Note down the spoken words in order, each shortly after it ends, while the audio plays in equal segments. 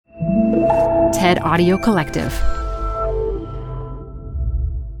TED Audio Collective.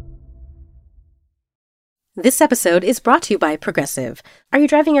 This episode is brought to you by Progressive. Are you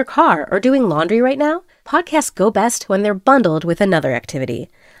driving your car or doing laundry right now? Podcasts go best when they're bundled with another activity.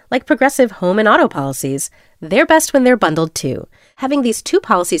 Like Progressive home and auto policies, they're best when they're bundled too. Having these two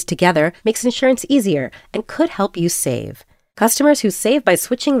policies together makes insurance easier and could help you save. Customers who save by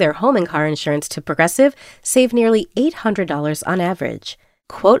switching their home and car insurance to Progressive save nearly $800 on average.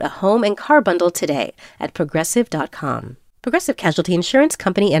 Quote a home and car bundle today at Progressive.com. Progressive Casualty Insurance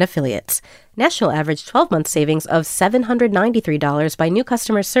Company and Affiliates. National average 12-month savings of $793 by new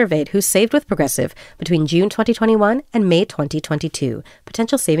customers surveyed who saved with Progressive between June 2021 and May 2022.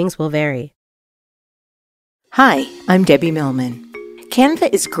 Potential savings will vary. Hi, I'm Debbie Millman.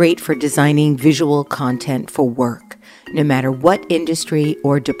 Canva is great for designing visual content for work, no matter what industry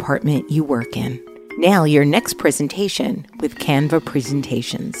or department you work in. Nail your next presentation with Canva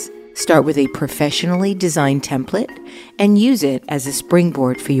Presentations. Start with a professionally designed template and use it as a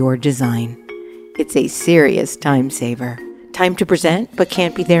springboard for your design. It's a serious time saver. Time to present but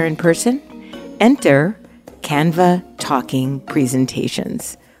can't be there in person? Enter Canva Talking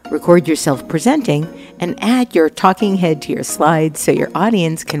Presentations. Record yourself presenting and add your talking head to your slides so your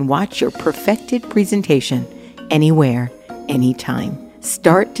audience can watch your perfected presentation anywhere, anytime.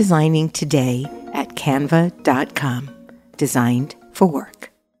 Start designing today at canva.com. Designed for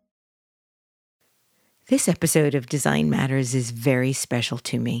work. This episode of Design Matters is very special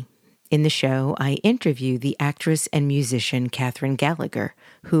to me. In the show, I interview the actress and musician Kathryn Gallagher,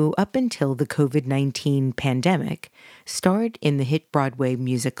 who, up until the COVID-19 pandemic, starred in the hit Broadway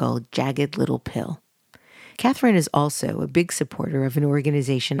musical Jagged Little Pill. Kathryn is also a big supporter of an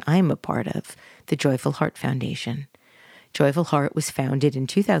organization I'm a part of, the Joyful Heart Foundation. Joyful Heart was founded in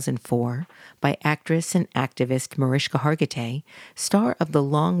 2004 by actress and activist Mariska Hargitay, star of the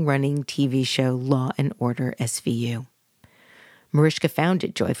long-running TV show Law & Order SVU. Mariska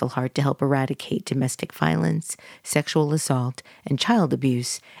founded Joyful Heart to help eradicate domestic violence, sexual assault, and child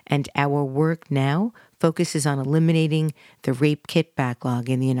abuse, and our work now focuses on eliminating the rape kit backlog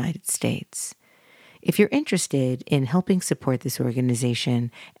in the United States. If you're interested in helping support this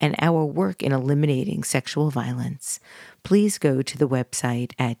organization and our work in eliminating sexual violence, please go to the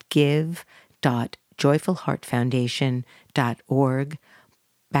website at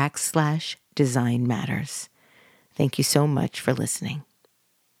give.joyfulheartfoundation.org/Design Matters. Thank you so much for listening.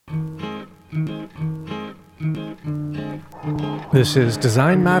 This is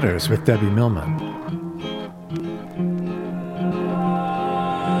Design Matters with Debbie Millman.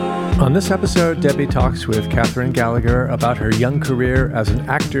 On this episode, Debbie talks with Kathryn Gallagher about her young career as an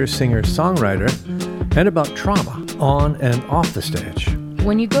actor, singer, songwriter, and about trauma on and off the stage.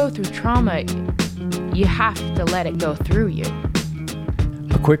 When you go through trauma, you have to let it go through you.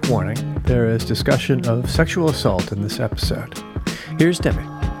 A quick warning, there is discussion of sexual assault in this episode. Here's Debbie.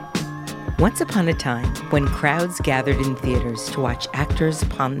 Once upon a time, when crowds gathered in theaters to watch actors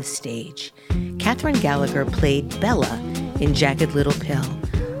upon the stage, Kathryn Gallagher played Bella in Jagged Little Pill,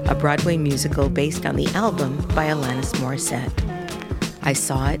 a Broadway musical based on the album by Alanis Morissette. I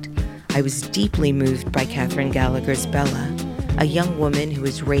saw it. I was deeply moved by Kathryn Gallagher's Bella, a young woman who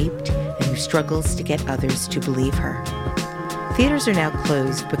is raped and who struggles to get others to believe her. Theaters are now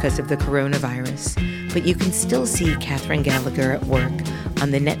closed because of the coronavirus, but you can still see Kathryn Gallagher at work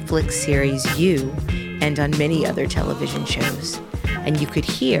on the Netflix series You and on many other television shows. And you could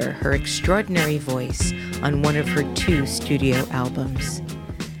hear her extraordinary voice on one of her 2 studio albums.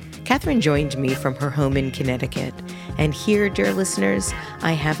 Kathryn joined me from her home in Connecticut, and here, dear listeners,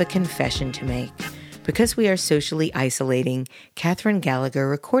 I have a confession to make. Because we are socially isolating, Kathryn Gallagher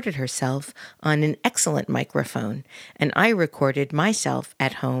recorded herself on an excellent microphone, and I recorded myself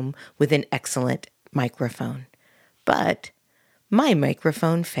at home with an excellent microphone. But my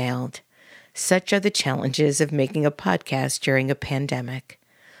microphone failed. Such are the challenges of making a podcast during a pandemic.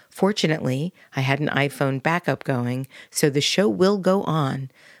 Fortunately, I had an iPhone backup going, so the show will go on,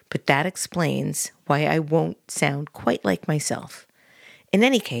 but that explains why I won't sound quite like myself. In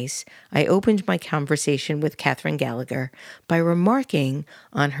any case, I opened my conversation with Kathryn Gallagher by remarking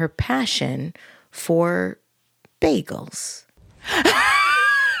on her passion for bagels.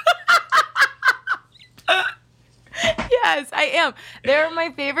 Yes, I am. They're my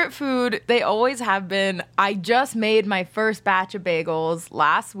favorite food. They always have been. I just made my first batch of bagels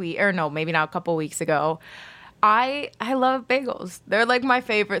last week, or no, maybe not a couple weeks ago. I love bagels. They're like my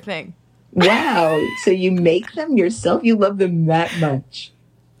favorite thing. Wow. So you make them yourself? You love them that much?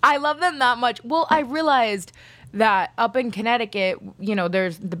 I love them that much. Well, I realized that up in Connecticut,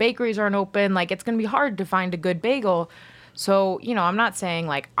 there's the bakeries aren't open. Like, it's going to be hard to find a good bagel. So, I'm not saying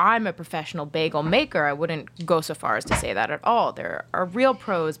like I'm a professional bagel maker. I wouldn't go so far as to say that at all. There are real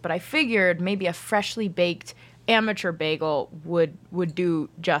pros, but I figured maybe a freshly baked amateur bagel would do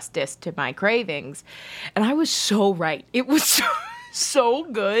justice to my cravings. And I was so right. It was so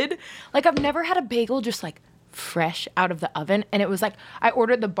good. Like, I've never had a bagel just like fresh out of the oven. And it was like, I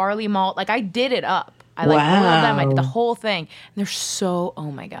ordered the barley malt. Like, I did it up. I boiled them. I did the whole thing. And they're so, oh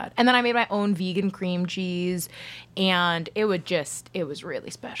my God. And then I made my own vegan cream cheese. And it was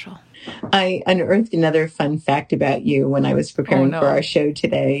really special. I unearthed another fun fact about you when I was preparing for our show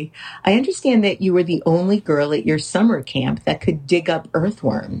today. I understand that you were the only girl at your summer camp that could dig up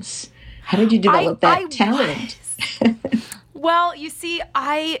earthworms. How did you develop that talent? Well, you see,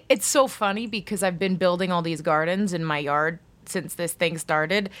 it's so funny because I've been building all these gardens in my yard since this thing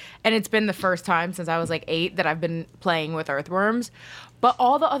started, and it's been the first time since I was like 8 that I've been playing with earthworms. But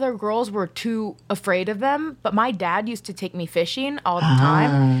all the other girls were too afraid of them. But my dad used to take me fishing all the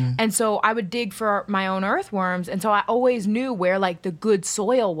time. And so I would dig for my own earthworms. And so I always knew where like the good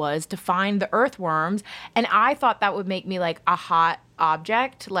soil was to find the earthworms. And I thought that would make me like a hot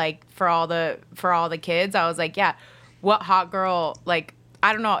object, like for all the kids. I was like, yeah, what hot girl, like,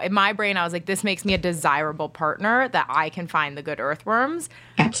 I don't know. In my brain, I was like, this makes me a desirable partner that I can find the good earthworms.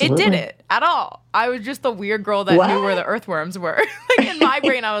 Absolutely. It didn't at all. I was just the weird girl that knew where the earthworms were. Like, in my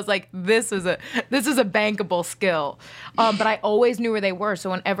brain, I was like, this is a bankable skill. But I always knew where they were.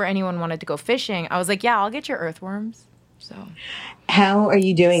 So whenever anyone wanted to go fishing, I was like, yeah, I'll get your earthworms. So, how are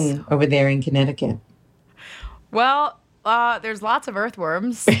you doing over there in Connecticut? Well, there's lots of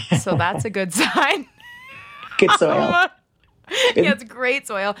earthworms, so that's a good sign. Good soil. Yeah, it's great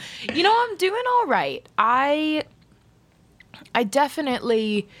soil. I'm doing all right. I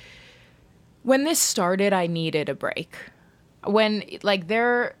definitely, when this started, I needed a break. When like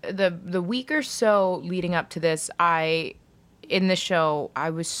the week or so leading up to this, in the show, I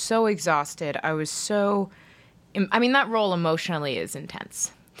was so exhausted. That role emotionally is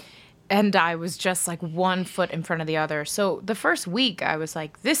intense. And I was just like one foot in front of the other. So the first week I was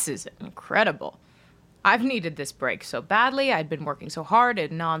like, this is incredible. I've needed this break so badly. I'd been working so hard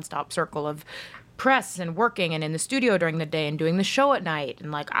in a nonstop circle of press and working and in the studio during the day and doing the show at night.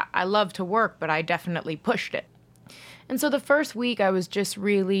 And like, I love to work, but I definitely pushed it. And so the first week I was just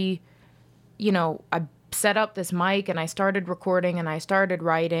really, I set up this mic and I started recording and I started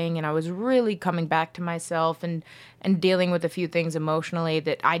writing and I was really coming back to myself and dealing with a few things emotionally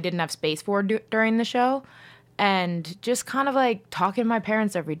that I didn't have space for during the show. And just kind of like talking to my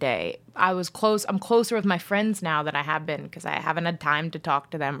parents every day. I'm closer with my friends now than I have been because I haven't had time to talk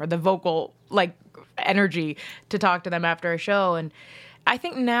to them or the vocal like energy to talk to them after a show. And I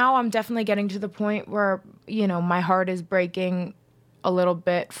think now I'm definitely getting to the point where, my heart is breaking a little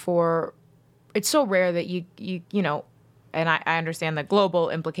bit for, it's so rare that you and I understand the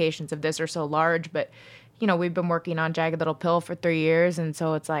global implications of this are so large, but, we've been working on Jagged Little Pill for 3 years. And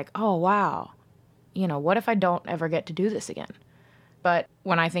so it's like, oh, wow. What if I don't ever get to do this again? But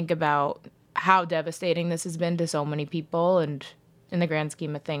when I think about how devastating this has been to so many people and in the grand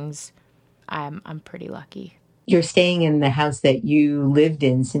scheme of things, I'm pretty lucky. You're staying in the house that you lived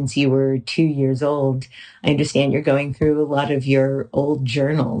in since you were 2 years old. I understand you're going through a lot of your old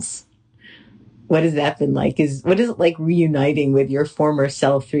journals. What has that been like? What is it like reuniting with your former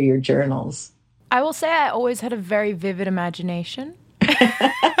self through your journals? I will say I always had a very vivid imagination.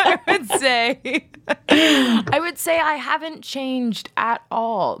 I would say I haven't changed at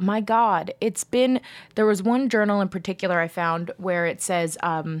all. My God, there was one journal in particular I found where it says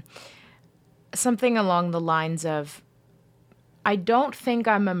something along the lines of, I don't think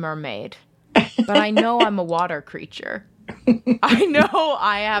I'm a mermaid, but I know I'm a water creature. I know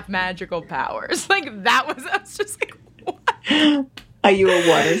I have magical powers. Like I was just like, what? Are you a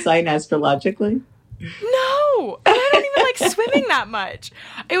water sign astrologically? No, I don't even like swimming that much.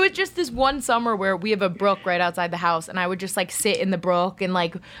 It was just this one summer where we have a brook right outside the house, and I would just like sit in the brook and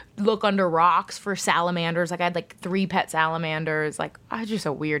like look under rocks for salamanders. Like I had like 3 pet salamanders. Like I was just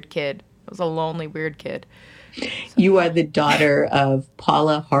a weird kid. I was a lonely, weird kid. You are the daughter of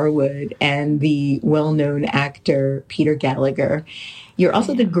Paula Harwood and the well-known actor Peter Gallagher. You're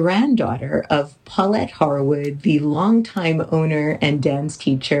also the granddaughter of Paulette Harwood, the longtime owner and dance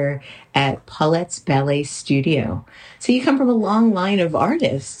teacher at Paulette's Ballet Studio. So you come from a long line of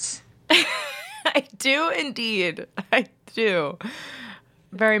artists. I do indeed. I do.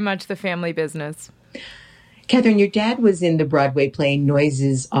 Very much the family business. Catherine, your dad was in the Broadway play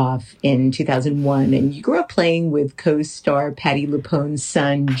Noises Off in 2001, and you grew up playing with co-star Patti LuPone's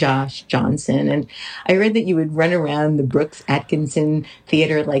son, Josh Johnson. And I read that you would run around the Brooks Atkinson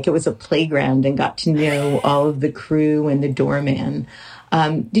Theater like it was a playground and got to know all of the crew and the doorman.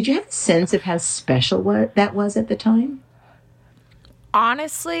 Did you have a sense of how special that was at the time?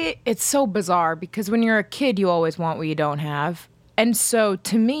 Honestly, it's so bizarre because when you're a kid, you always want what you don't have. And so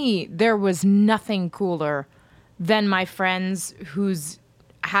to me, there was nothing cooler than my friends who's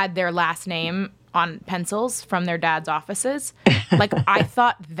had their last name on pencils from their dad's offices. Like, I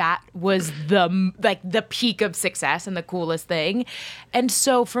thought that was the peak of success and the coolest thing. And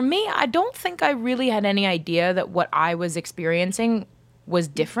so for me, I don't think I really had any idea that what I was experiencing was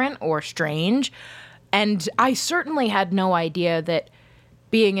different or strange. And I certainly had no idea that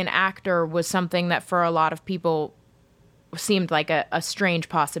being an actor was something that for a lot of people seemed like a strange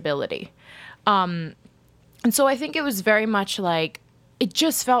possibility. And so I think it was very much like, it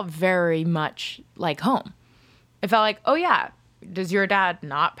just felt very much like home. It felt like, oh yeah, does your dad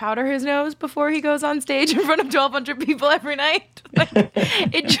not powder his nose before he goes on stage in front of 1,200 people every night? Like,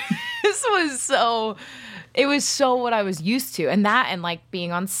 it just was so, it was so what I was used to. And that, and like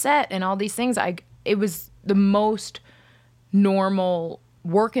being on set and all these things, it was the most normal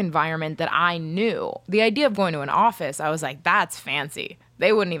work environment that I knew. The idea of going to an office, I was like, that's fancy.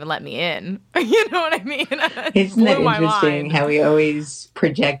 They wouldn't even let me in. You know what I mean? Isn't that interesting how we always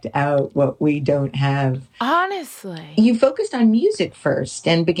project out what we don't have? Honestly. You focused on music first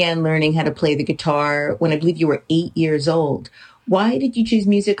and began learning how to play the guitar when I believe you were 8 years old. Why did you choose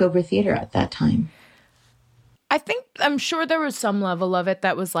music over theater at that time? I'm sure there was some level of it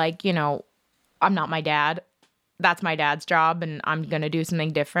that was like, you know, I'm not my dad. That's my dad's job and I'm going to do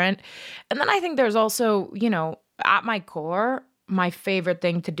something different. And then I think there's also, you know, at my core, my favorite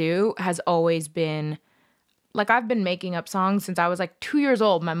thing to do has always been, like, I've been making up songs since I was like 2 years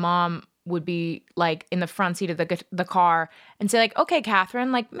old. My mom would be like in the front seat of the car and say like, okay,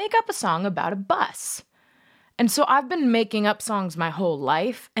 Catherine, like make up a song about a bus. And so I've been making up songs my whole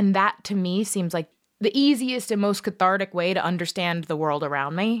life. And that to me seems like the easiest and most cathartic way to understand the world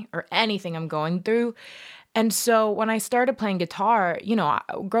around me or anything I'm going through. And so when I started playing guitar, you know,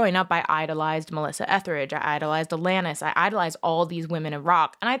 growing up, I idolized Melissa Etheridge. I idolized Alanis. I idolized all these women in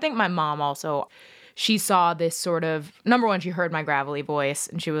rock. And I think my mom also, she saw this sort of, number one, she heard my gravelly voice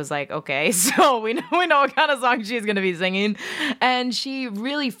and she was like, okay, so we know what kind of song she's going to be singing. And she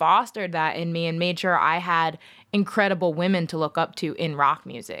really fostered that in me and made sure I had incredible women to look up to in rock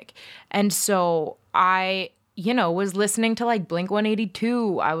music. And so I, you know, was listening to like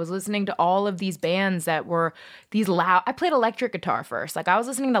Blink-182. I was listening to all of these bands that were these loud. I played electric guitar first. Like I was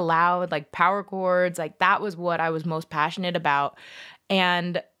listening to loud, like power chords. Like that was what I was most passionate about.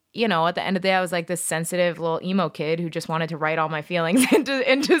 And, you know, at the end of the day, I was like this sensitive little emo kid who just wanted to write all my feelings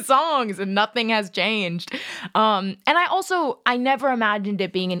into songs, and nothing has changed. And I never imagined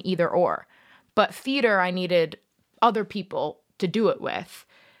it being an either or. But theater, I needed other people to do it with.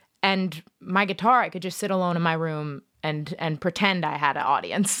 And my guitar, I could just sit alone in my room and pretend I had an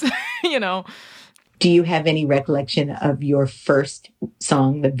audience, you know. Do you have any recollection of your first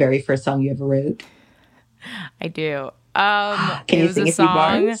song, the very first song you ever wrote? I do. Can you sing a few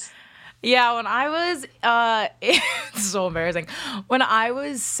bars? Yeah, when I was, it's so embarrassing. When I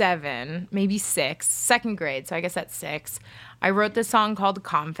was 7, maybe 6, second grade, so I guess that's 6, I wrote this song called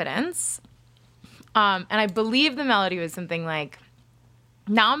Confidence. And I believe the melody was something like,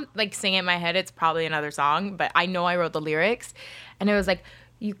 now I'm like singing in my head, it's probably another song, but I know I wrote the lyrics. And it was like,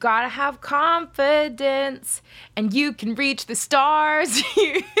 you gotta have confidence and you can reach the stars.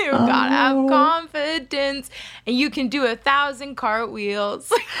 You gotta have confidence and you can do 1,000 cartwheels.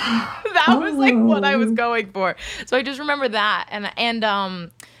 That was like what I was going for. So I just remember that. And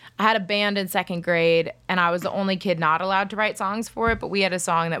I had a band in second grade and I was the only kid not allowed to write songs for it, but we had a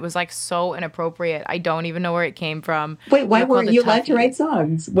song that was like so inappropriate. I don't even know where it came from. Wait, why weren't you allowed to write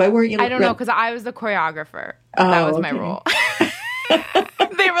songs? Why weren't you? I don't know, because I was the choreographer. That was my role.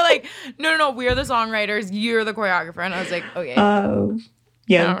 They were like, no, we're the songwriters, you're the choreographer. And I was like, okay. Oh,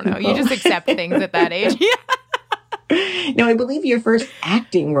 yeah. I don't know. You just accept things at that age. Now, I believe your first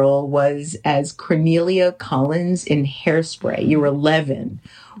acting role was as Cornelia Collins in Hairspray. You were 11.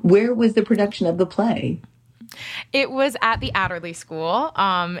 Where was the production of the play? It was at the Adderley School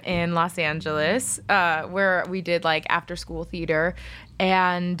in Los Angeles, where we did like after school theater.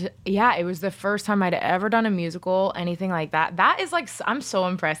 And yeah, it was the first time I'd ever done a musical, anything like that. That is like, I'm so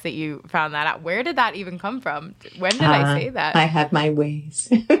impressed that you found that out. Where did that even come from? When did I say that? I have my ways.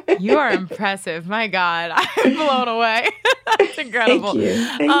 You are impressive. My God, I'm blown away. That's incredible.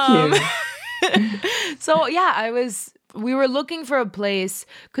 Thank you. So yeah, we were looking for a place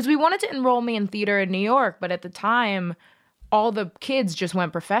because we wanted to enroll me in theater in New York, but at the time, all the kids just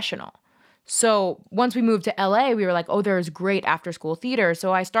went professional. So once we moved to LA, we were like, oh, there's great after school theater.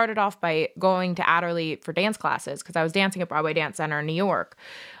 So I started off by going to Adderley for dance classes because I was dancing at Broadway Dance Center in New York.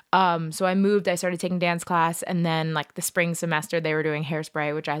 So I started taking dance class, and then like the spring semester they were doing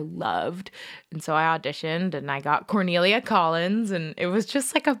Hairspray, which I loved. And so I auditioned and I got Cornelia Collins, and it was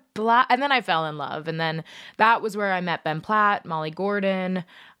just like a and then I fell in love. And then that was where I met Ben Platt, Molly Gordon,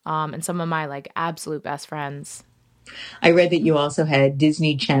 and some of my like absolute best friends. I read that you also had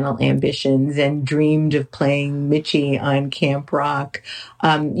Disney Channel ambitions and dreamed of playing Mitchie on Camp Rock.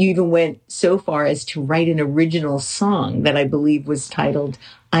 You even went so far as to write an original song that I believe was titled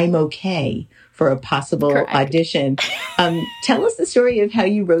I'm Okay for a possible audition. Tell us the story of how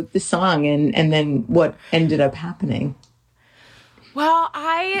you wrote the song and then what ended up happening. Well,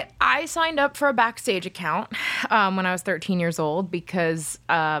 I signed up for a Backstage account when I was 13 years old because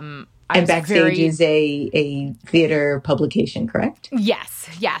and Backstage is a theater publication, correct? Yes.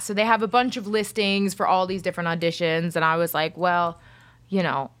 Yeah. So they have a bunch of listings for all these different auditions. And I was like, well, you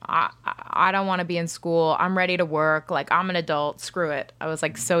know, I don't want to be in school. I'm ready to work. Like, I'm an adult. Screw it. I was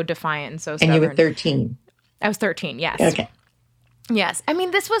like so defiant and so stubborn. And you were 13? I was 13, yes. Okay. Yes. I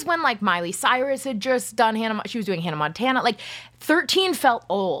mean, this was when like Miley Cyrus had just done she was doing Hannah Montana. Like 13 felt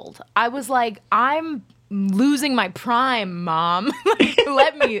old. I was like, I'm losing my prime, Mom. Like,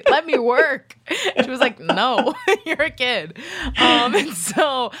 let me work. She was like, no, you're a kid. And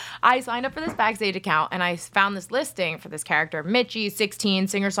so I signed up for this Backstage account, and I found this listing for this character, Mitchie, 16,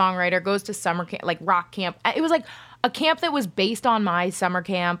 singer-songwriter, goes to summer camp, like rock camp. It was like a camp that was based on my summer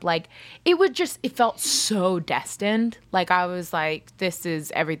camp. Like, it felt so destined. Like, I was like, this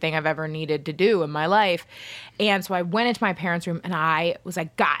is everything I've ever needed to do in my life. And so I went into my parents' room, and I was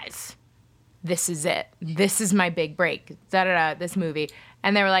like, guys, this is it. This is my big break. This movie.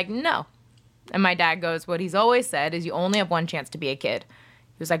 And they were like, no. And my dad goes, what he's always said is you only have one chance to be a kid.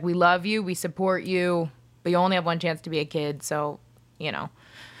 He was like, we love you. We support you. But you only have one chance to be a kid. So, you know,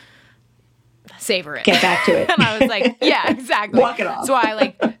 savor it. Get back to it. And I was like, yeah, exactly. Walk it off. So I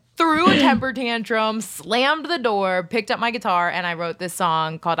like threw a temper tantrum, slammed the door, picked up my guitar, and I wrote this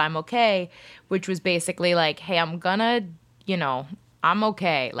song called I'm Okay, which was basically like, hey, I'm gonna, you know, I'm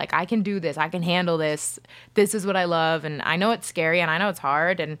okay. Like, I can do this. I can handle this. This is what I love. And I know it's scary and I know it's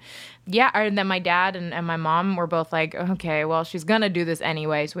hard. And yeah, and then my dad and my mom were both like, okay, well, she's going to do this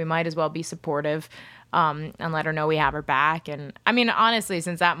anyway, so we might as well be supportive and let her know we have her back. And I mean, honestly,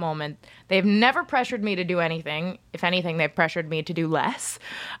 since that moment, they've never pressured me to do anything. If anything, they've pressured me to do less.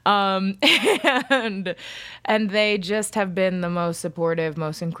 And they just have been the most supportive,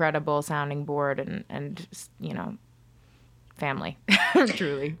 most incredible sounding board and you know, family.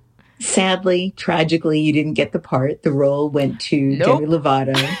 Truly. Sadly, tragically, you didn't get the part. The role went to Demi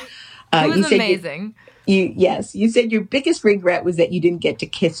Lovato. It was amazing. You said your biggest regret was that you didn't get to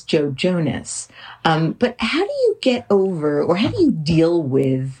kiss Joe Jonas. But how do you get over, or how do you deal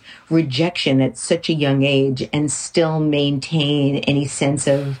with rejection at such a young age and still maintain any sense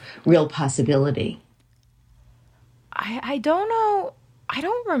of real possibility? I don't know. I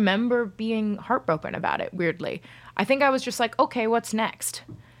don't remember being heartbroken about it, weirdly. I think I was just like, okay, what's next?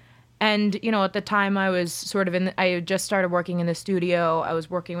 And, you know, at the time I was sort of I just started working in the studio. I was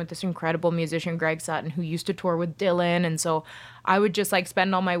working with this incredible musician, Greg Sutton, who used to tour with Dylan. And so I would just like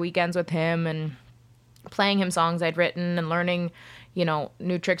spend all my weekends with him and playing him songs I'd written and learning, you know,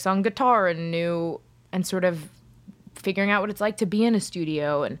 new tricks on guitar and sort of figuring out what it's like to be in a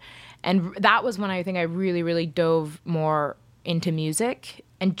studio. And that was when I think I really, really dove more into music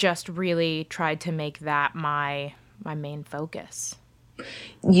and just really tried to make that my main focus.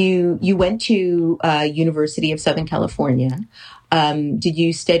 You went to University of Southern California. Did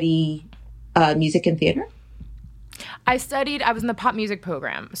you study music and theater? I was in the pop music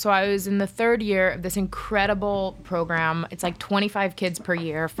program. So I was in the third year of this incredible program. It's like 25 kids per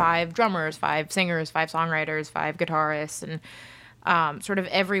year, 5 drummers, 5 singers, 5 songwriters, 5 guitarists, and sort of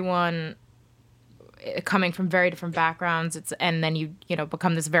everyone coming from very different backgrounds. And then you know,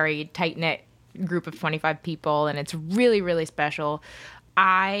 become this very tight-knit group of 25 people, and it's really, really special.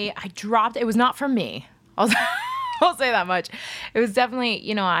 I dropped. It was not for me. I'll say that much. It was definitely,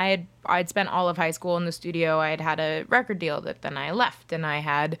 you know, I'd spent all of high school in the studio. I had a record deal that then I left, and I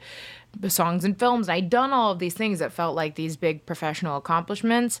had songs and films. I'd done all of these things that felt like these big professional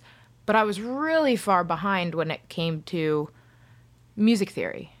accomplishments, but I was really far behind when it came to music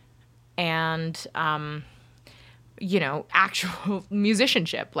theory and you know, actual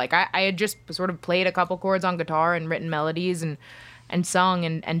musicianship. Like I had just sort of played a couple chords on guitar and written melodies and and sung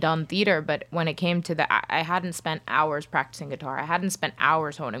and done theater. But when it came to I hadn't spent hours practicing guitar. I hadn't spent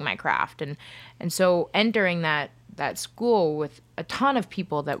hours honing my craft. And so entering that school with a ton of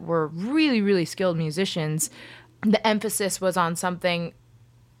people that were really, really skilled musicians, the emphasis was on something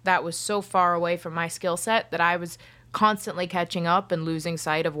that was so far away from my skill set that I was constantly catching up and losing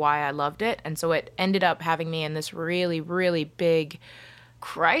sight of why I loved it. And so it ended up having me in this really, really big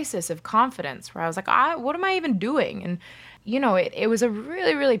crisis of confidence where I was like, what am I even doing? And, it was a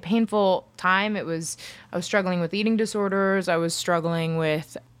really, really painful time. I was struggling with eating disorders. I was struggling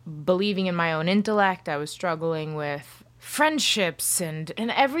with believing in my own intellect. I was struggling with friendships and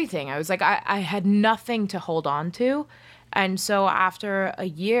everything. I was like, I had nothing to hold on to. And so after a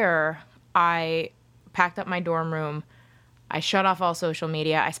year, I packed up my dorm room. I shut off all social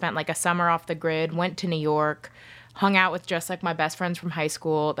media. I spent like a summer off the grid, went to New York, hung out with just like my best friends from high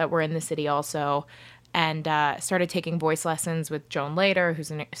school that were in the city also, and started taking voice lessons with Joan Lader,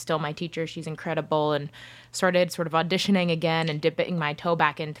 who's still my teacher. She's incredible, and started sort of auditioning again and dipping my toe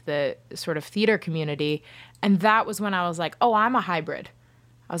back into the sort of theater community. And that was when I was like, oh, I'm a hybrid.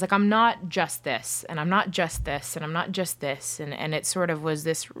 I was like, I'm not just this, and I'm not just this, and I'm not just this. And it sort of was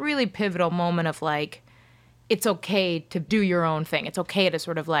this really pivotal moment of like, it's okay to do your own thing. It's okay to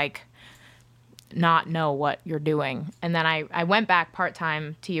sort of like not know what you're doing. And then I went back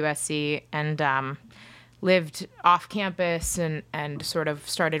part-time to USC and lived off campus and sort of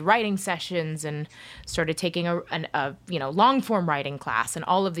started writing sessions and started taking a long form writing class and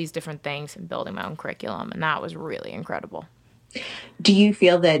all of these different things and building my own curriculum. And that was really incredible. Do you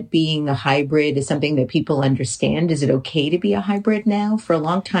feel that being a hybrid is something that people understand? Is it okay to be a hybrid now? For a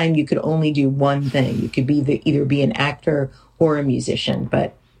long time, you could only do one thing. You could either be an actor or a musician,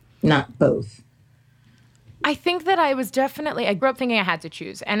 but not both. I think that I grew up thinking I had to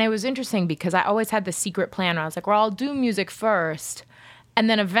choose. And it was interesting because I always had this secret plan where I was like, well, I'll do music first, and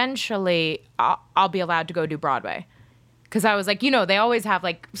then eventually I'll be allowed to go do Broadway. Because I was like, they always have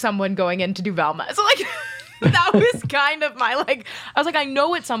like someone going in to do Velma. So like... that was kind of my, I was like, I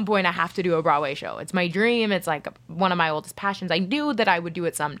know at some point I have to do a Broadway show. It's my dream. It's like one of my oldest passions. I knew that I would do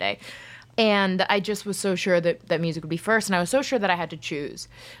it someday. And I just was so sure that music would be first. And I was so sure that I had to choose.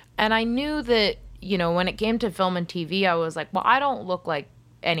 And I knew that, when it came to film and TV, I was like, well, I don't look like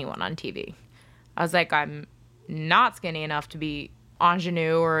anyone on TV. I was like, I'm not skinny enough to be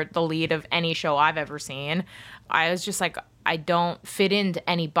ingenue or the lead of any show I've ever seen. I was just like, I don't fit into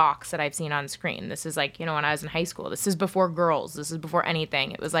any box that I've seen on screen. This is like, when I was in high school. This is before Girls. This is before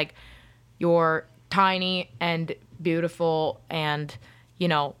anything. It was like, you're tiny and beautiful and,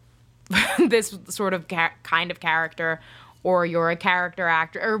 this sort of kind of character, or you're a character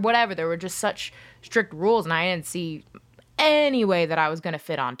actor or whatever. There were just such strict rules, and I didn't see any way that I was going to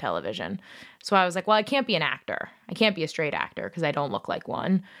fit on television. So I was like, well, I can't be an actor. I can't be a straight actor because I don't look like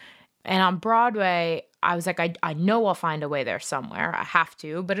one. And on Broadway, I was like, I know I'll find a way there somewhere. I have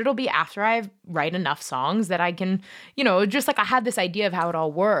to, but it'll be after I write enough songs that I can, just like I had this idea of how it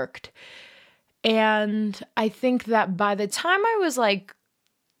all worked. And I think that by the time I was like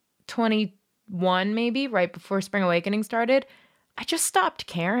 21, maybe right before Spring Awakening started, I just stopped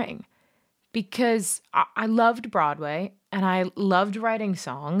caring because I loved Broadway and I loved writing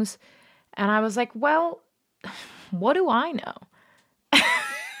songs. And I was like, well, what do I know?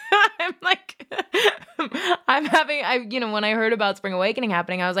 I'm like, when I heard about Spring Awakening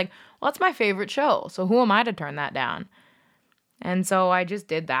happening, I was like, well, that's my favorite show. So who am I to turn that down? And so I just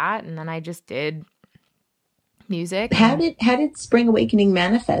did that. And then I just did music. How did Spring Awakening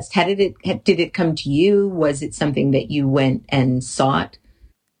manifest? Did it come to you? Was it something that you went and sought?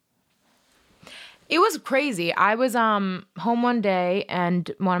 It was crazy. I was home one day,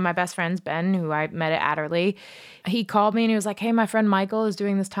 and one of my best friends, Ben, who I met at Adderley, he called me and he was like, hey, my friend Michael is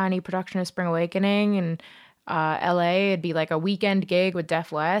doing this tiny production of Spring Awakening in LA. It'd be like a weekend gig with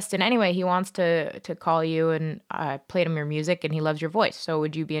Def West. And anyway, he wants to call you, and I played him your music and he loves your voice. So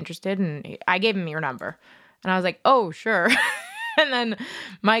would you be interested? And I gave him your number. And I was like, oh, sure. And then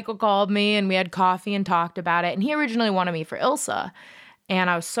Michael called me and we had coffee and talked about it. And he originally wanted me for Ilsa. And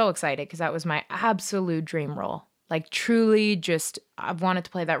I was so excited because that was my absolute dream role. Like truly just, I've wanted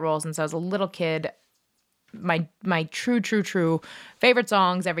to play that role since I was a little kid. My true favorite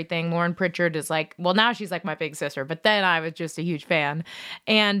songs, everything. Lauren Pritchard is like, well, now she's like my big sister, but then I was just a huge fan.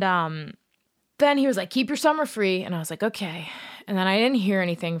 And then he was like, keep your summer free. And I was like, okay. And then I didn't hear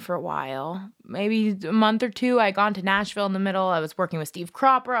anything for a while. Maybe a month or two, I had gone to Nashville in the middle. I was working with Steve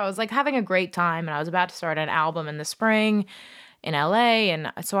Cropper. I was like having a great time. And I was about to start an album in the spring in LA.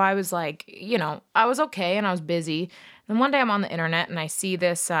 And so I was like, I was okay and I was busy. And one day I'm on the internet and I see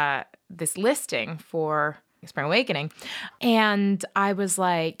this listing for Spring Awakening. And I was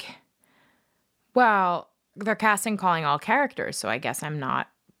like, well, they're casting calling all characters, so I guess I'm not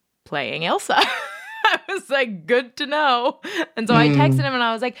playing Ilsa. I was like, good to know. And so I texted him and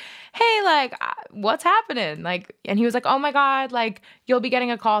I was like, hey, like, what's happening? Like, and he was like, oh my God, like, you'll be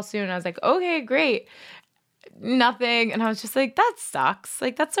getting a call soon. I was like, okay, great. Nothing. And I was just like, that sucks.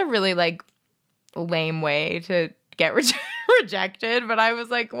 Like, that's a really like lame way to get rejected. But I was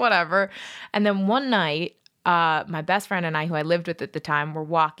like, whatever. And then one night, my best friend and I, who I lived with at the time, were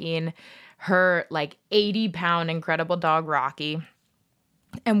walking her like 80-pound incredible dog, Rocky.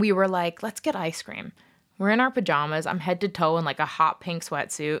 And we were like, let's get ice cream. We're in our pajamas. I'm head to toe in like a hot pink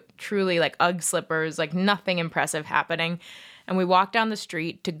sweatsuit, truly like Ugg slippers, like nothing impressive happening. And we walk down the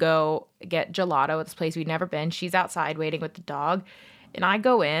street to go get gelato at this place we'd never been. She's outside waiting with the dog. And I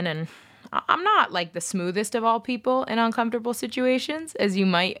go in, and I'm not like the smoothest of all people in uncomfortable situations, as you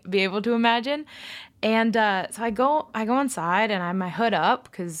might be able to imagine. And so I go inside and I have my hood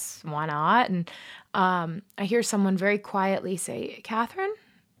up because why not? And I hear someone very quietly say, Catherine?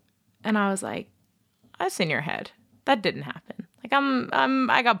 And I was like, that's in your head. That didn't happen. Like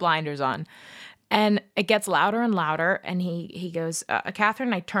I got blinders on. And it gets louder and louder. And he goes,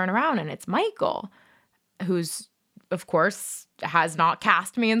 Catherine, I turn around and it's Michael, who's, of course, has not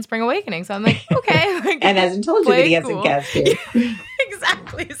cast me in Spring Awakening. So I'm like, okay. Like, and hasn't told you that he hasn't cast you.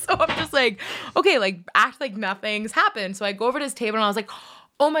 Exactly. So I'm just like, okay, like act like nothing's happened. So I go over to his table and I was like,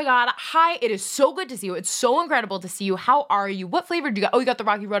 oh my God, hi, it is so good to see you. It's so incredible to see you. How are you? What flavor do you got? Oh, you got the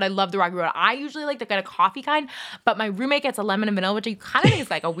Rocky Road. I love the Rocky Road. I usually like the kind of coffee kind, but my roommate gets a lemon and vanilla, which I kind of think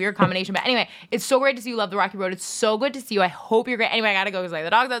is like a weird combination. But anyway, it's so great to see you. Love the Rocky Road. It's so good to see you. I hope you're great. Anyway, I gotta go because like the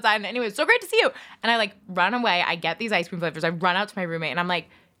dog's outside. And anyway, it's so great to see you. And I like run away. I get these ice cream flavors. I run out to my roommate and I'm like,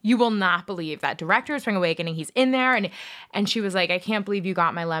 you will not believe that director of Spring Awakening. He's in there. And she was like, I can't believe you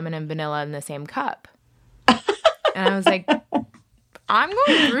got my lemon and vanilla in the same cup. And I was like, I'm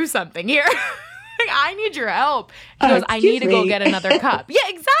going through something here. I need your help. She goes, I need to go get another cup. Yeah,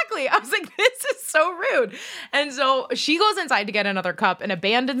 exactly. I was like, this is so rude. And so she goes inside to get another cup and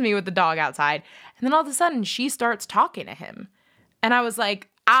abandons me with the dog outside. And then all of a sudden she starts talking to him. And I was like,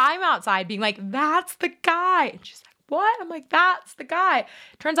 I'm outside being like, that's the guy. And she's like, what? I'm like, that's the guy.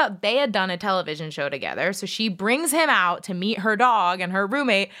 Turns out they had done a television show together. So she brings him out to meet her dog and her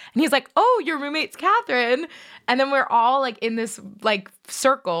roommate. And he's like, oh, your roommate's Catherine. And then we're all like in this like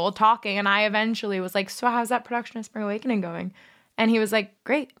circle talking. And I eventually was like, so how's that production of Spring Awakening going? And he was like,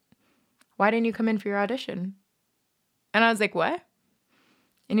 great. Why didn't you come in for your audition? And I was like, what?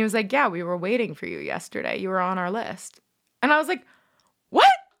 And he was like, yeah, we were waiting for you yesterday. You were on our list. And I was like,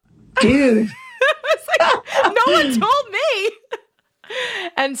 what? Dude. No one told me.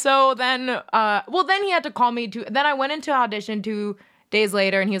 And so then, then he had to call me then I went into audition 2 days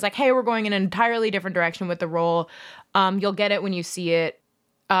later and he was like, hey, we're going in an entirely different direction with the role. You'll get it when you see it.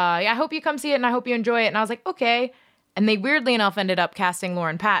 I hope you come see it and I hope you enjoy it. And I was like, okay. And they weirdly enough ended up casting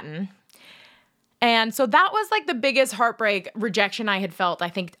Lauren Patton. And so that was like the biggest heartbreak rejection I had felt, I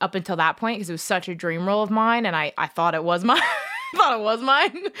think, up until that point, because it was such a dream role of mine and I thought it was mine.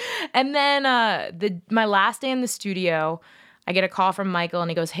 And then my last day in the studio, I get a call from Michael and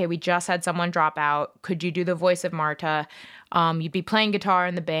he goes, hey, we just had someone drop out. Could you do the voice of Marta? You'd be playing guitar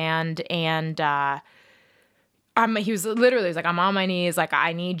in the band. And he was like, I'm on my knees. Like,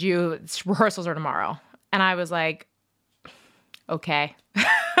 I need you. Rehearsals are tomorrow. And I was like, okay.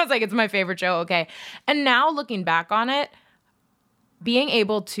 I was like, it's my favorite show. Okay. And now looking back on it, being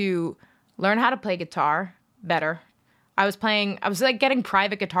able to learn how to play guitar better. I was like getting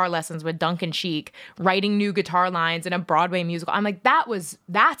private guitar lessons with Duncan Sheik, writing new guitar lines in a Broadway musical. I'm like,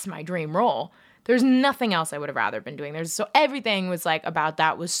 that's my dream role. There's nothing else I would have rather been doing. So everything was like about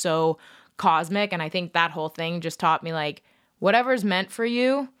that was so cosmic. And I think that whole thing just taught me like, whatever's meant for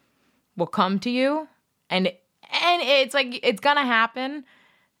you will come to you. And it's like, it's gonna happen.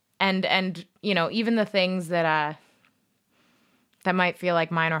 And you know, even the things that might feel like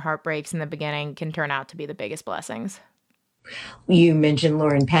minor heartbreaks in the beginning can turn out to be the biggest blessings. You mentioned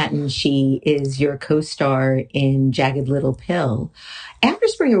Lauren Patton. She is your co-star in Jagged Little Pill. After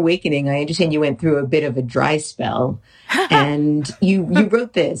Spring Awakening, I understand you went through a bit of a dry spell. And you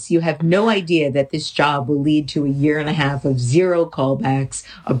wrote this. You have no idea that this job will lead to a 1.5 years of zero callbacks,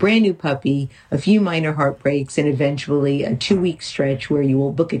 a brand new puppy, a few minor heartbreaks, and eventually a 2-week stretch where you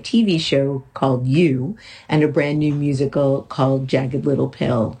will book a TV show called You and a brand new musical called Jagged Little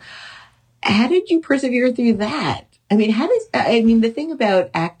Pill. How did you persevere through that? I mean, the thing about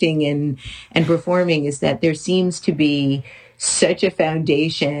acting and performing is that there seems to be such a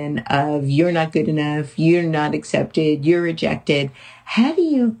foundation of you're not good enough, you're not accepted, you're rejected. How do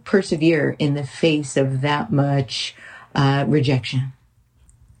you persevere in the face of that much rejection?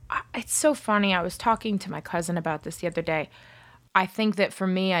 It's so funny. I was talking to my cousin about this the other day. I think that for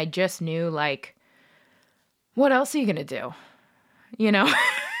me, I just knew, like, what else are you going to do? You know,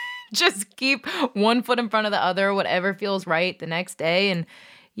 just keep one foot in front of the other, whatever feels right the next day. And,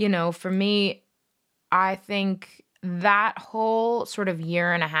 you know, for me, I think that whole sort of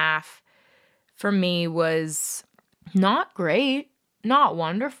year and a half for me was not great. Not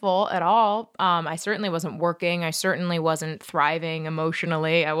wonderful at all. I certainly wasn't working. I certainly wasn't thriving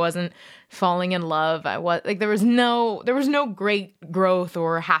emotionally. I wasn't falling in love. There was no great growth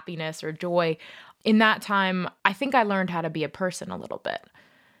or happiness or joy. In that time, I think I learned how to be a person a little bit.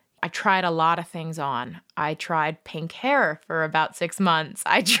 I tried a lot of things on. I tried pink hair for about 6 months.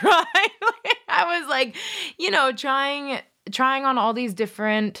 I was like, you know, trying on all these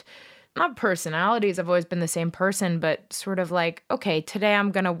different, not personalities, I've always been the same person, but sort of like, okay, today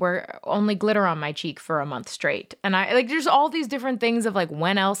I'm going to wear only glitter on my cheek for a month straight. And there's all these different things of like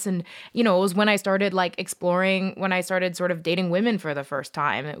when else. And, you know, it was when I started like exploring, when I started sort of dating women for the first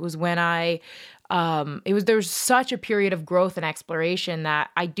time. It was when there's such a period of growth and exploration that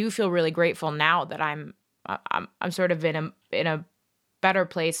I do feel really grateful now that I'm sort of in a better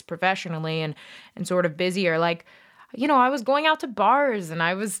place professionally and sort of busier. Like, you know, I was going out to bars and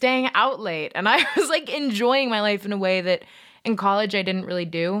I was staying out late and I was like enjoying my life in a way that in college I didn't really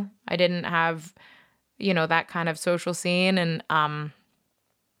do. I didn't have, you know, that kind of social scene. And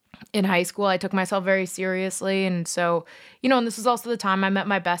in high school, I took myself very seriously. And so, you know, and this was also the time I met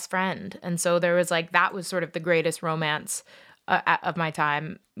my best friend. And so there was like, that was sort of the greatest romance of my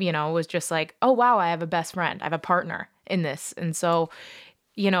time, you know, was just like, oh, wow, I have a best friend. I have a partner in this. And so,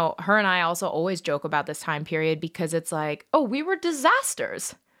 you know, her and I also always joke about this time period because it's like, oh, we were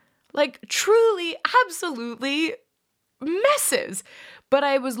disasters. Like truly, absolutely messes. But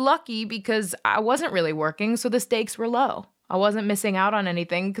I was lucky because I wasn't really working, so the stakes were low. I wasn't missing out on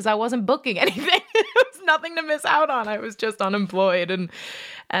anything because I wasn't booking anything. There was nothing to miss out on. I was just unemployed and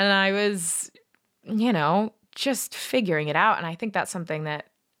I was, you know, just figuring it out. And I think that's something that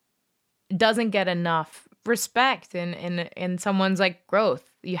doesn't get enough respect in someone's like growth.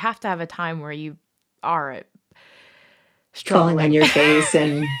 You have to have a time where you are falling on your face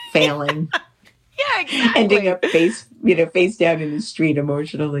and failing. Yeah, exactly. Ending up face down in the street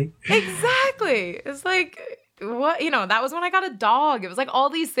emotionally. Exactly. It's like, what, you know, that was when I got a dog. It was like all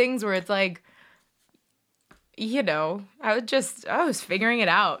these things where it's like, you know, I was figuring it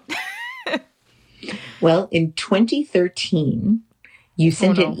out. Well, in 2013, you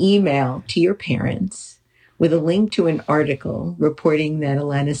sent an email to your parents with a link to an article reporting that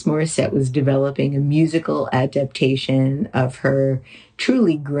Alanis Morissette was developing a musical adaptation of her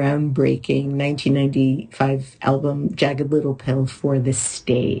truly groundbreaking 1995 album, Jagged Little Pill, for the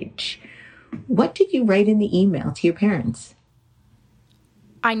stage. What did you write in the email to your parents?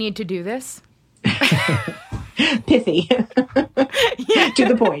 I need to do this. Pithy. Yeah. To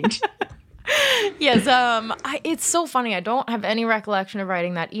the point. Yes, it's so funny. I don't have any recollection of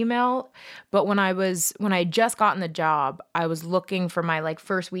writing that email, but when I just gotten the job, I was looking for my like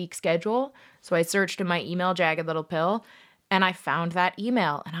first week schedule. So I searched in my email, Jagged Little Pill, and I found that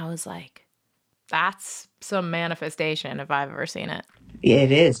email and I was like, that's some manifestation if I've ever seen it.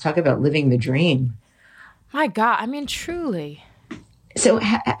 It is. Talk about living the dream. My God, I mean, truly. So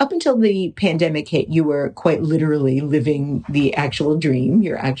up until the pandemic hit, you were quite literally living the actual dream,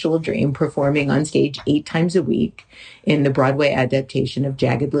 your actual dream, performing on stage 8 times a week in the Broadway adaptation of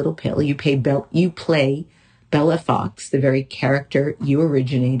Jagged Little Pill. You play Bella Fox, the very character you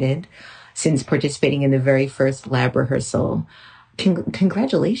originated, since participating in the very first lab rehearsal.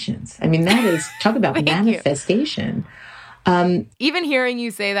 Congratulations. I mean, that is, talk about manifestation. Even hearing you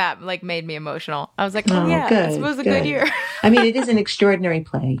say that like made me emotional. I was like, oh yeah, good, this was a good year. I mean, it is an extraordinary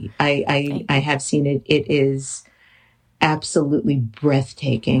play. I have seen it. It is absolutely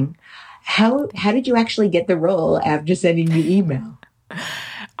breathtaking. How did you actually get the role after sending the email?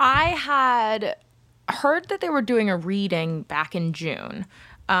 I had heard that they were doing a reading back in June.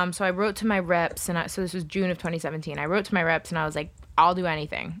 So I wrote to my reps, so this was June of 2017. I wrote to my reps and I was like, I'll do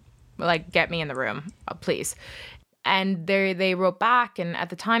anything. Like, get me in the room, please. And they wrote back, and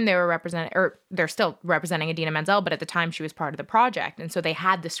at the time they were they're still representing Idina Menzel, but at the time she was part of the project. And so they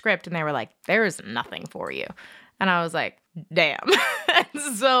had the script and they were like, there is nothing for you. And I was like, damn.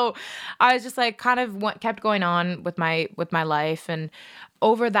 So I was just like, kind of kept going on with my life. And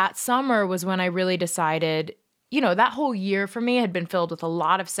over that summer was when I really decided, that whole year for me had been filled with a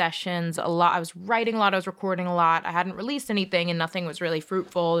lot of sessions, a lot. I was writing a lot, I was recording a lot. I hadn't released anything and nothing was really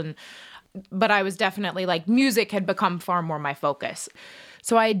fruitful. But I was definitely like, music had become far more my focus.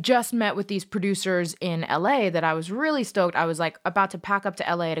 So I had just met with these producers in LA that I was really stoked. I was like about to pack up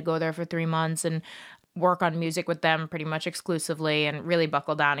to LA to go there for 3 months and work on music with them pretty much exclusively and really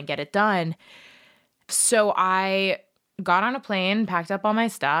buckle down and get it done. So I got on a plane, packed up all my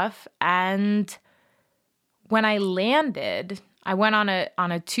stuff, and when I landed, I went on a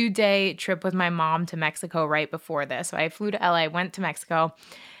 2-day trip with my mom to Mexico right before this. So I flew to LA, went to Mexico,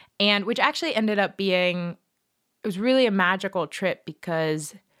 and which actually ended up being, it was really a magical trip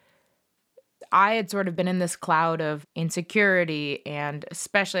because I had sort of been in this cloud of insecurity and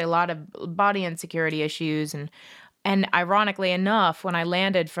especially a lot of body insecurity issues. And ironically enough, when I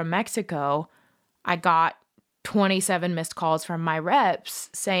landed from Mexico, I got 27 missed calls from my reps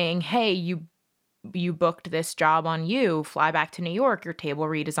saying, hey, you booked this job on You, fly back to New York, your table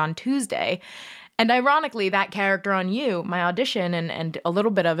read is on Tuesday. And ironically, that character on You, my audition and a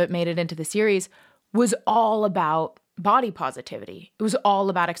little bit of it made it into the series, was all about body positivity. It was all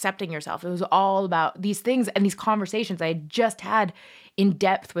about accepting yourself. It was all about these things and these conversations I had just had in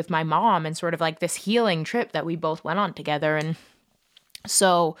depth with my mom and sort of like this healing trip that we both went on together. And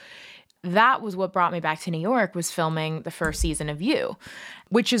so that was what brought me back to New York, was filming the first season of You,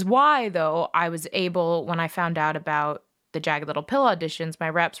 which is why, though, I was able, when I found out about the Jagged Little Pill auditions, my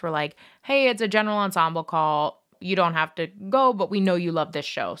reps were like, hey, it's a general ensemble call. You don't have to go, but we know you love this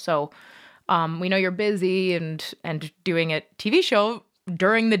show. So we know you're busy and doing a TV show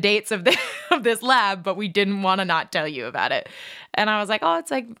during the dates of this lab, but we didn't want to not tell you about it. And I was like, oh,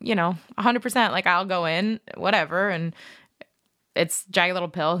 it's like, 100%, like I'll go in, whatever. And it's Jagged Little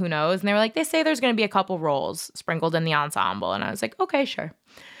Pill, who knows? And they were like, they say there's going to be a couple roles sprinkled in the ensemble. And I was like, okay, sure.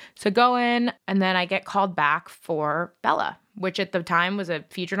 So go in, and then I get called back for Bella, which at the time was a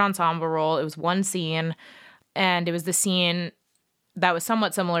featured ensemble role. It was one scene, and it was the scene that was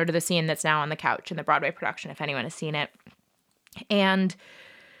somewhat similar to the scene that's now on the couch in the Broadway production, if anyone has seen it. And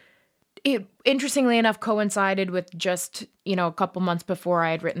it, interestingly enough, coincided with just, a couple months before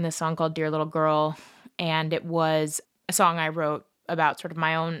I had written this song called Dear Little Girl, and it was a song I wrote about sort of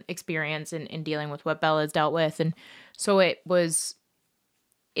my own experience in dealing with what Bella has dealt with. And so it was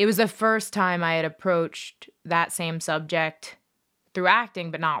the first time I had approached that same subject through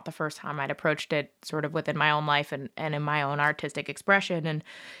acting, but not the first time I'd approached it sort of within my own life and in my own artistic expression. And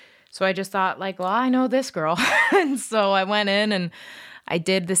so I just thought, like, well, I know this girl. And so I went in and I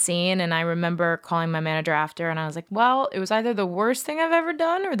did the scene, and I remember calling my manager after, and I was like, well, it was either the worst thing I've ever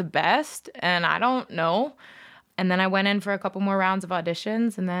done or the best, and I don't know. And then I went in for a couple more rounds of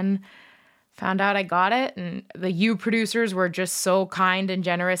auditions and then found out I got it. And the You producers were just so kind and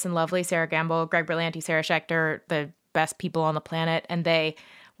generous and lovely. Sarah Gamble, Greg Berlanti, Sarah Schechter, the best people on the planet. And they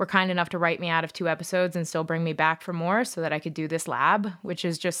were kind enough to write me out of 2 episodes and still bring me back for more so that I could do this lab, which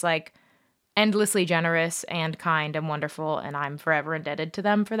is just like endlessly generous and kind and wonderful. And I'm forever indebted to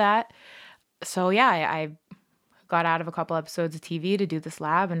them for that. So yeah, I got out of a couple episodes of TV to do this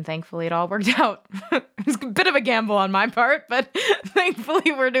lab, and thankfully it all worked out. It was a bit of a gamble on my part, but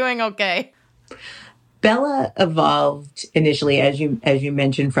thankfully we're doing okay. Bella evolved initially, as you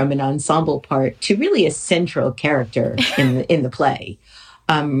mentioned, from an ensemble part to really a central character in the play.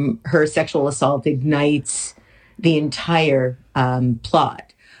 Her sexual assault ignites the entire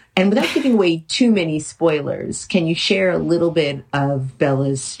plot. And without giving away too many spoilers, can you share a little bit of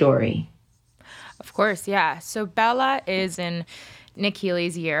Bella's story? Of course, yeah. So Bella is in Nick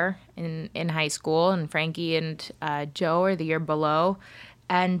Healy's year in high school, and Frankie and Joe are the year below.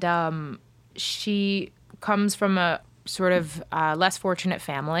 And she comes from a sort of less fortunate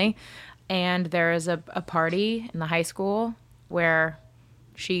family, and there is a party in the high school where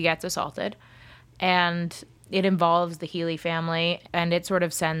she gets assaulted, and it involves the Healy family, and it sort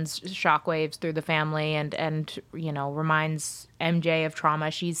of sends shockwaves through the family and reminds MJ of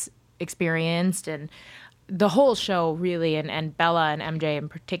trauma she's experienced. And the whole show really, and Bella and MJ in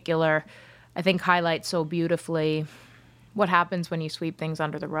particular, I think highlights so beautifully what happens when you sweep things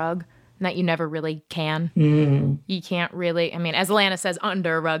under the rug, and that you never really can. You can't really, as Alana says,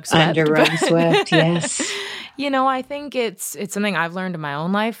 under rug swept. Under rug swept, yes. I think it's something I've learned in my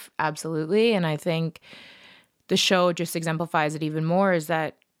own life, absolutely. And I think the show just exemplifies it even more, is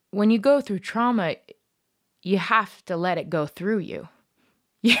that when you go through trauma, you have to let it go through you.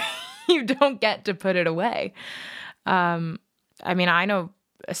 You don't get to put it away. I know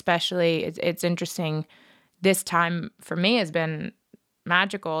especially it's interesting. This time for me has been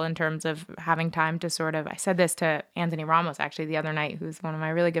magical in terms of having time to sort of, I said this to Anthony Ramos actually the other night, who's one of my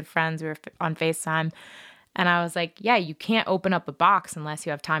really good friends. We were on FaceTime, And I was like, yeah, you can't open up a box unless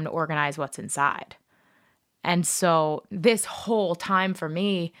you have time to organize what's inside. And so this whole time for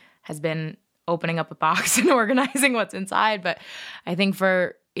me has been opening up a box and organizing what's inside. But I think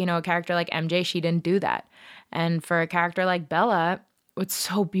for, a character like MJ, she didn't do that. And for a character like Bella, what's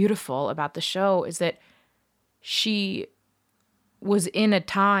so beautiful about the show is that she was in a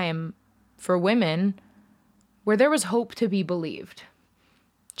time for women where there was hope to be believed.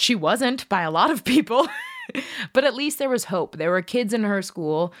 She wasn't by a lot of people, but at least there was hope. There were kids in her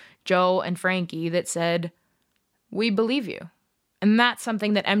school, Joe and Frankie, that said, "We believe you." And that's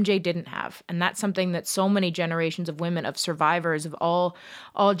something that MJ didn't have. And that's something that so many generations of women, of survivors of all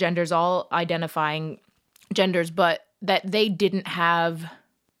genders, all identifying genders, but that they didn't have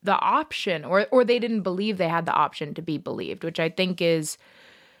the option, or they didn't believe they had the option to be believed, which I think is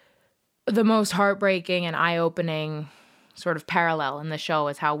the most heartbreaking and eye-opening sort of parallel in the show,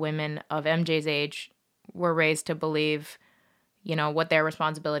 is how women of MJ's age were raised to believe, what their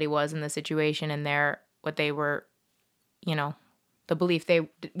responsibility was in the situation, and what they were, the belief they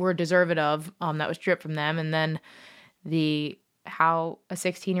were deserved of, that was stripped from them. And then how a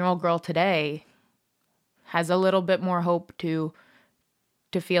 16-year-old girl today has a little bit more hope to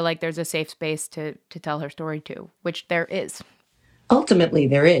feel like there's a safe space to tell her story to, which there is. Ultimately,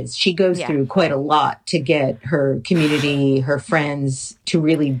 there is. She goes through quite a lot to get her community, her friends to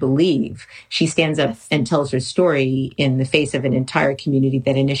really believe. She stands up and tells her story in the face of an entire community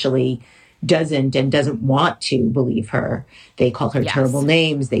that initially doesn't want to believe her. They call her terrible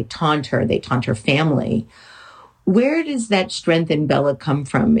names. They taunt her family. Where does that strength in Bella come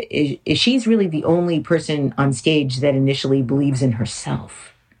from? Is she's really the only person on stage that initially believes in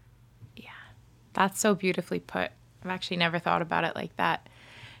herself? Yeah, that's so beautifully put. I've actually never thought about it like that.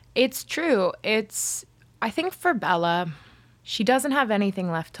 It's true. I think for Bella, she doesn't have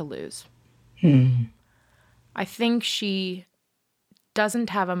anything left to lose. I think she doesn't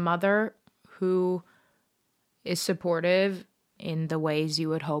have a mother who is supportive in the ways you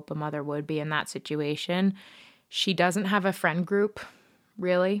would hope a mother would be in that situation. She doesn't have a friend group,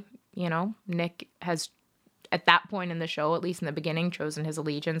 really. Nick has, at that point in the show, at least in the beginning, chosen his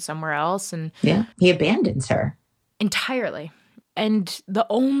allegiance somewhere else. And he abandons her. Entirely. And the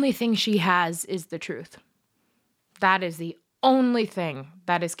only thing she has is the truth. That is the only thing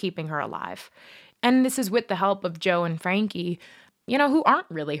that is keeping her alive. And this is with the help of Joe and Frankie, who aren't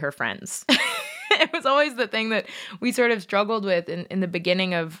really her friends. It was always the thing that we sort of struggled with in the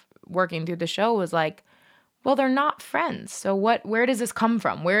beginning of working through the show, was like, well, they're not friends. So where does this come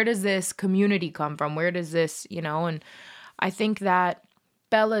from? Where does this community come from? Where does this, and I think that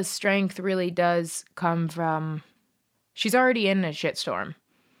Bella's strength really does come from, she's already in a shitstorm.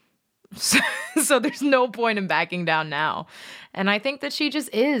 So there's no point in backing down now. And I think that she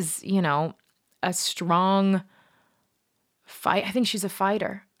just is, a strong fight. I think she's a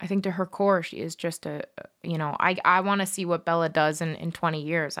fighter. I think to her core, she is just I want to see what Bella does in 20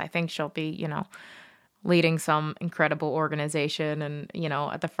 years. I think she'll be, leading some incredible organization and,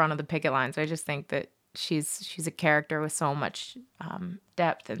 at the front of the picket lines. I just think that she's a character with so much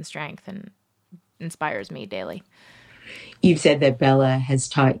depth and strength, and inspires me daily. You've said that Bella has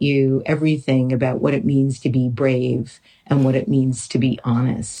taught you everything about what it means to be brave and what it means to be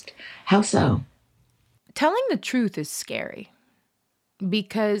honest. How so? Telling the truth is scary,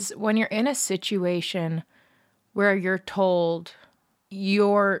 because when you're in a situation where you're told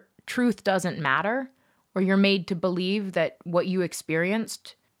your truth doesn't matter, or you're made to believe that what you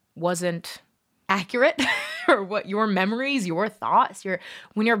experienced wasn't accurate, or what your memories, your thoughts,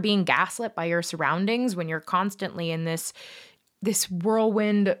 when you're being gaslit by your surroundings, when you're constantly in this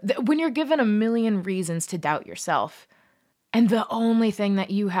whirlwind, when you're given a million reasons to doubt yourself, and the only thing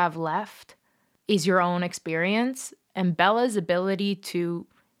that you have left is your own experience, and Bella's ability to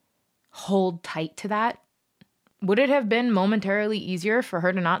hold tight to that. Would it have been momentarily easier for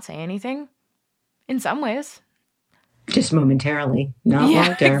her to not say anything? In some ways. Just momentarily, not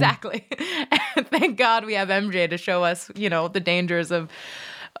long term. Exactly. Thank God we have MJ to show us, the dangers of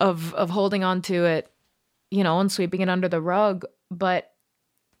holding on to it, and sweeping it under the rug. But,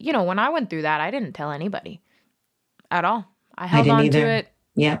 when I went through that, I didn't tell anybody at all. I held on to it.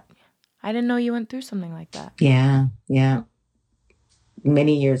 Yeah. I didn't know you went through something like that. Yeah. Yeah.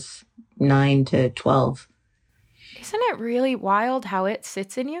 Many years, 9 to 12. Isn't it really wild how it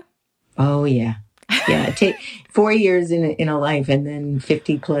sits in you? Oh, yeah. Yeah. Take 4 years in a life, and then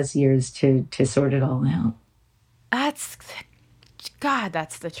 50 plus years to sort it all out. That's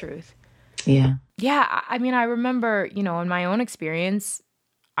the truth. Yeah. Yeah. I mean, I remember, in my own experience,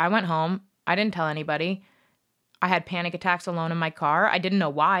 I went home. I didn't tell anybody. I had panic attacks alone in my car. I didn't know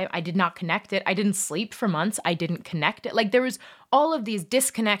why. I did not connect it. I didn't sleep for months. I didn't connect it. Like there was all of these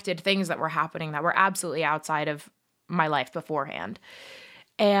disconnected things that were happening that were absolutely outside of my life beforehand.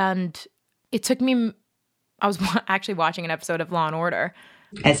 And it took me, I was actually watching an episode of Law and Order.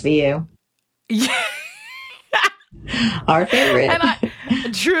 SVU. Yeah. Our favorite.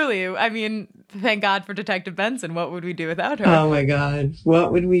 And truly, I mean, thank God for Detective Benson. What would we do without her? Oh my God.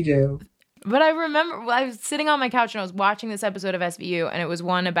 What would we do? But I remember I was sitting on my couch and I was watching this episode of SVU, and it was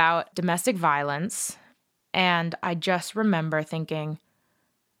one about domestic violence. And I just remember thinking,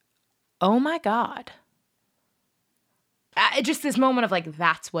 oh my God. Just this moment of like,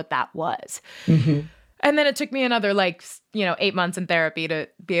 that's what that was. Mm-hmm. And then it took me another 8 months in therapy to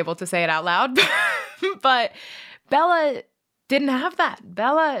be able to say it out loud. But Bella didn't have that.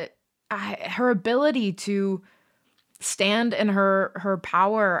 Bella, her ability to stand in her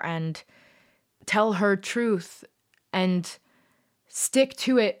power and tell her truth and stick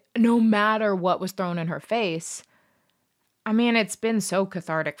to it no matter what was thrown in her face. I mean, it's been so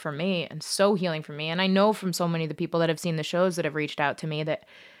cathartic for me and so healing for me. And I know from so many of the people that have seen the shows that have reached out to me that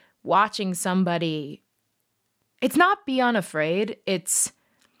watching somebody, it's not be unafraid, it's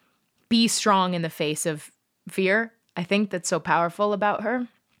be strong in the face of fear. I think that's so powerful about her.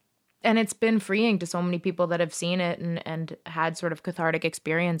 And it's been freeing to so many people that have seen it and had sort of cathartic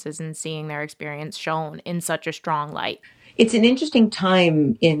experiences and seeing their experience shown in such a strong light. It's an interesting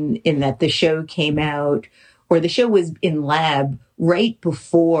time in that the show came out, or the show was in lab right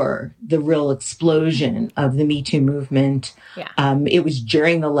before the real explosion of the Me Too movement. Yeah. It was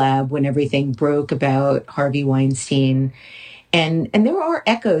during the lab when everything broke about Harvey Weinstein. And there are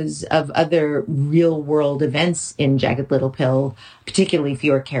echoes of other real world events in Jagged Little Pill, particularly for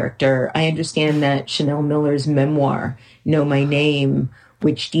your character. I understand that Chanel Miller's memoir, Know My Name,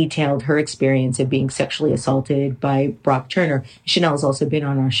 which detailed her experience of being sexually assaulted by Brock Turner. Chanel's also been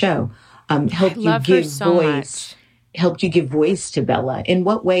on our show. Helped you give voice to Bella. In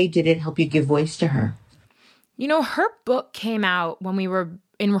what way did it help you give voice to her? You know, her book came out when we were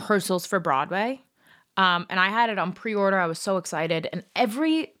in rehearsals for Broadway. And I had it on pre-order. I was so excited. And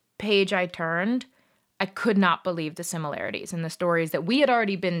every page I turned, I could not believe the similarities in the stories that we had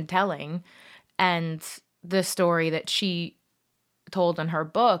already been telling and the story that she told in her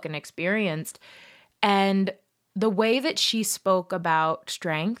book and experienced. And the way that she spoke about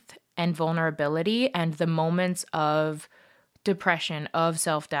strength and vulnerability and the moments of depression, of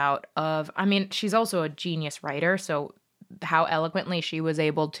self-doubt, she's also a genius writer. So how eloquently she was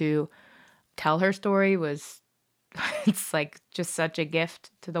able to tell her story was, it's like just such a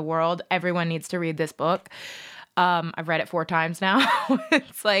gift to the world. Everyone needs to read this book. I've read it 4 times now.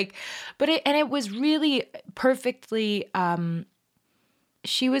 It's like, it was really perfectly,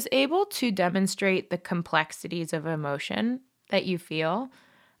 she was able to demonstrate the complexities of emotion that you feel.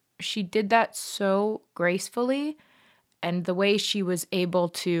 She did that so gracefully, and the way she was able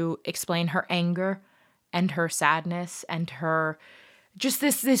to explain her anger and her sadness and her just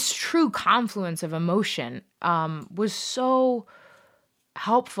this true confluence of emotion was so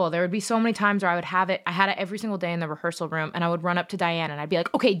helpful. There would be so many times where I had it every single day in the rehearsal room, and I would run up to Diane and I'd be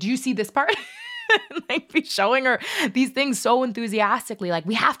like, okay, do you see this part? And I'd be showing her these things so enthusiastically, like,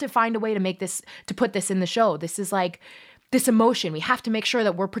 we have to find a way to put this in the show. This is like this emotion. We have to make sure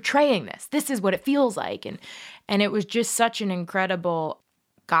that we're portraying this. This is what it feels like. And it was just such an incredible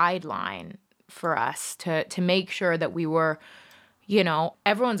guideline for us to make sure that we were, you know,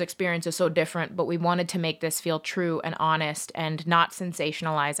 everyone's experience is so different, but we wanted to make this feel true and honest and not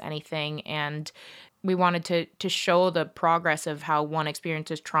sensationalize anything. And we wanted to show the progress of how one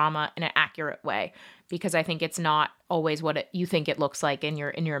experiences trauma in an accurate way, because I think it's not always what you think it looks like in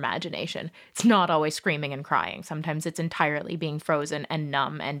your imagination. It's not always screaming and crying. Sometimes it's entirely being frozen and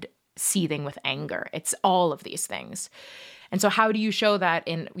numb and seething with anger. It's all of these things. And so how do you show that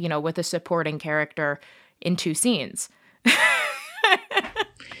with a supporting character in 2 scenes?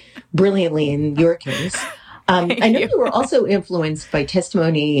 Brilliantly in your case. I know you were also influenced by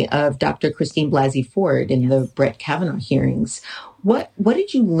testimony of Dr. Christine Blasey Ford in the Brett Kavanaugh hearings. What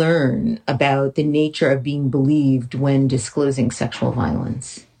did you learn about the nature of being believed when disclosing sexual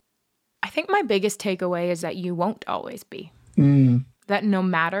violence? I think my biggest takeaway is that you won't always be. That no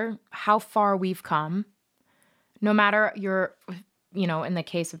matter how far we've come, no matter your, in the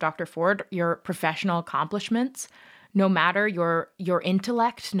case of Dr. Ford, your professional accomplishments, no matter your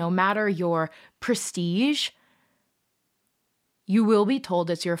intellect, no matter your prestige, you will be told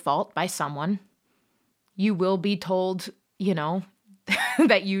it's your fault by someone. You will be told,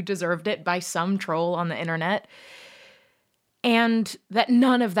 that you deserved it by some troll on the internet. And that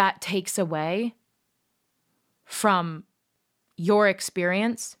none of that takes away from your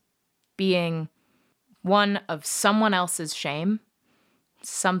experience being one of someone else's shame,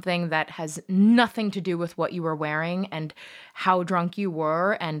 something that has nothing to do with what you were wearing and how drunk you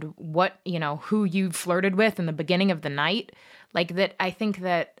were and what, who you flirted with in the beginning of the night. Like that, I think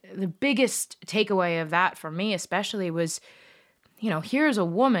that the biggest takeaway of that for me especially was, here's a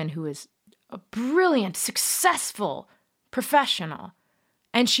woman who is a brilliant, successful professional,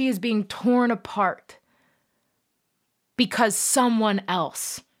 and she is being torn apart because someone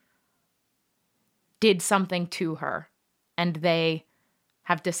else did something to her, and they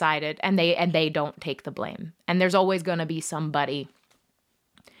have decided, and they don't take the blame. And there's always going to be somebody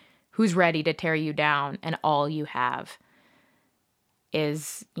who's ready to tear you down, and all you have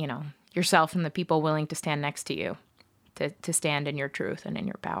is, yourself and the people willing to stand next to you, to stand in your truth and in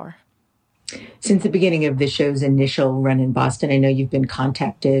your power. Since the beginning of the show's initial run in Boston, I know you've been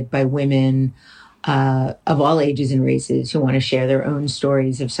contacted by women of all ages and races who want to share their own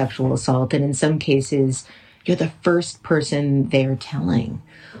stories of sexual assault. And in some cases, you're the first person they're telling.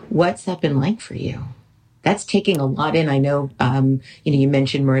 What's that been like for you? That's taking a lot in. I know, you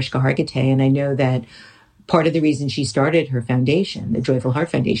mentioned Mariska Hargitay, and I know that part of the reason she started her foundation, the Joyful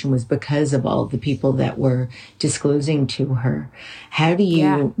Heart Foundation, was because of all the people that were disclosing to her. How do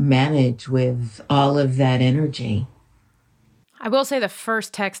you manage with all of that energy? I will say the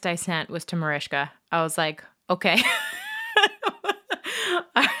first text I sent was to Mariska. I was like, okay.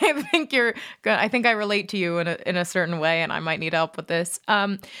 I think I relate to you in a certain way, and I might need help with this.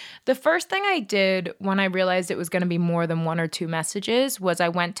 The first thing I did when I realized it was going to be more than one or two messages was I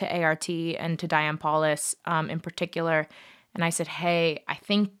went to ART and to Diane Paulus in particular, and I said, hey, I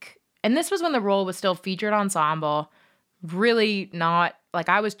think, and this was when the role was still featured ensemble, really not, like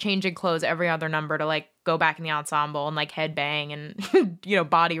I was changing clothes every other number to like go back in the ensemble and like headbang and,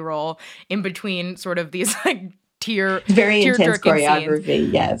 body roll in between sort of these like very intense choreography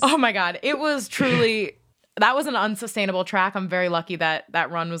scenes. Yes. Oh my God. It was truly, that was an unsustainable track. I'm very lucky that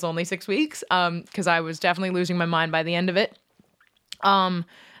run was only 6 weeks because I was definitely losing my mind by the end of it.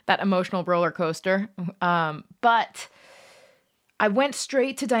 That emotional roller coaster. But I went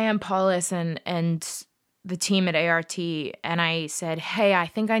straight to Diane Paulus and the team at ART, and I said, hey, I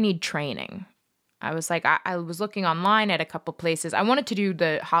think I need training. I was like, I was looking online at a couple places. I wanted to do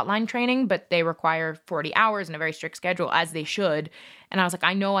the hotline training, but they require 40 hours and a very strict schedule, as they should. And I was like,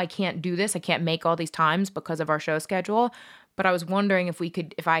 I know I can't do this. I can't make all these times because of our show schedule. But I was wondering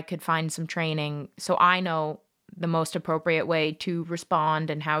if I could find some training so I know the most appropriate way to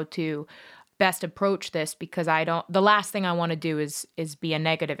respond and how to best approach this, because the last thing I want to do is be a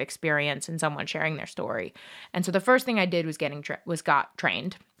negative experience in someone sharing their story. And so the first thing I did was got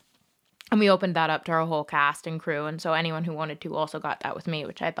trained. And we opened that up to our whole cast and crew. And so anyone who wanted to also got that with me,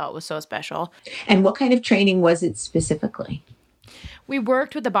 which I thought was so special. And what kind of training was it specifically? We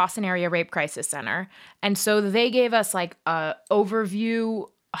worked with the Boston Area Rape Crisis Center. And so they gave us like a overview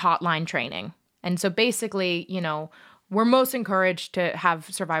hotline training. And so basically, we're most encouraged to have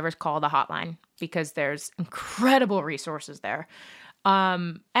survivors call the hotline because there's incredible resources there.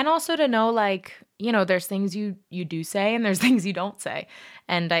 And also to know, like, there's things you do say and there's things you don't say.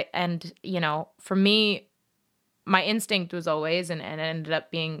 And for me, my instinct was always, and it ended up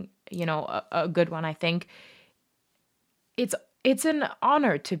being, a good one, I think. It's an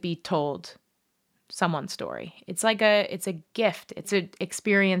honor to be told someone's story. It's a gift. It's an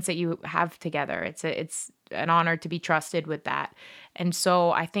experience that you have together. It's an honor to be trusted with that. And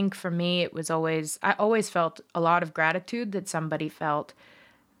so I think for me, I always felt a lot of gratitude that somebody felt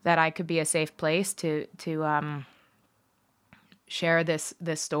that I could be a safe place to share this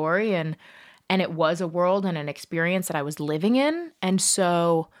story. And it was a world and an experience that I was living in. And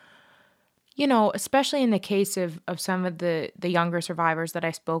so, especially in the case of some of the younger survivors that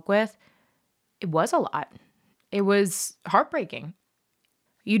I spoke with, it was a lot. It was heartbreaking.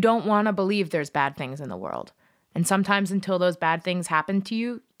 You don't want to believe there's bad things in the world. And sometimes until those bad things happen to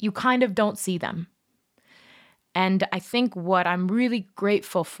you, you kind of don't see them. And I think what I'm really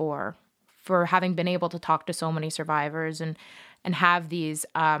grateful for having been able to talk to so many survivors and have these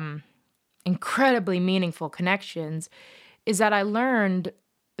incredibly meaningful connections, is that I learned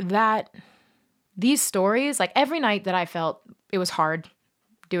that these stories, like every night that I felt it was hard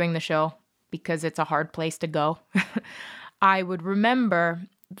doing the show, because it's a hard place to go, I would remember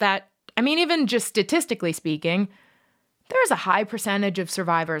that, even just statistically speaking, there's a high percentage of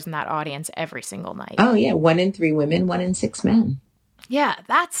survivors in that audience every single night. Oh, yeah. 1 in 3 women, 1 in 6 men. Yeah,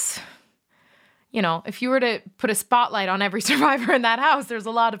 that's, if you were to put a spotlight on every survivor in that house, there's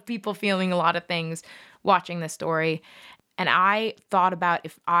a lot of people feeling a lot of things watching this story. And I thought about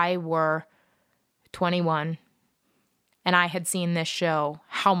if I were 21 and I had seen this show,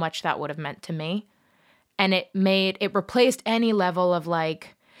 how much that would have meant to me. And it replaced any level of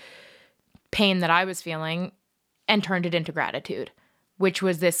like pain that I was feeling and turned it into gratitude, which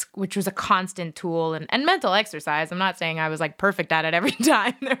was a constant tool and mental exercise. I'm not saying I was like perfect at it every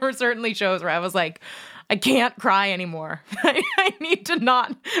time. There were certainly shows where I was like, I can't cry anymore. I need to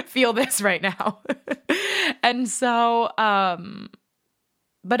not feel this right now. And so,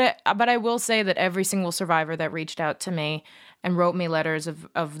 but I will say that every single survivor that reached out to me and wrote me letters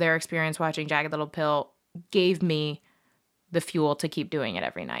of their experience watching Jagged Little Pill gave me the fuel to keep doing it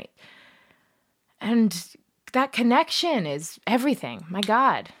every night. And that connection is everything. My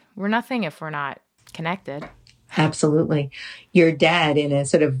God, we're nothing if we're not connected. Absolutely. Your dad, in a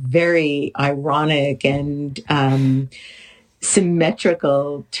sort of very ironic and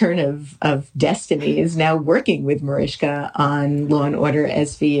symmetrical turn of destiny, is now working with Mariska on Law and Order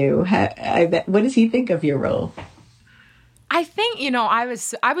SVU. What does he think of your role? I think, I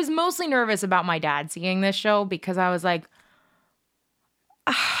was mostly nervous about my dad seeing this show because I was like,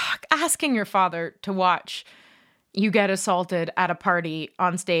 asking your father to watch you get assaulted at a party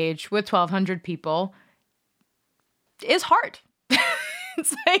on stage with 1,200 people is hard.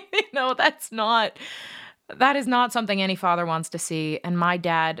 It's like, that is not something any father wants to see. And my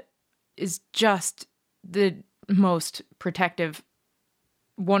dad is just the most protective,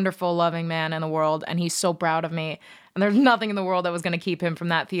 wonderful, loving man in the world. And he's so proud of me. And there's nothing in the world that was going to keep him from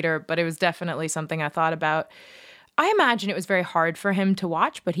that theater, but it was definitely something I thought about. I imagine it was very hard for him to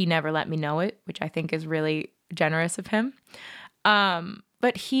watch, but he never let me know it, which I think is really generous of him.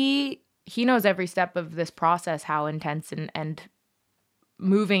 But he knows every step of this process, how intense and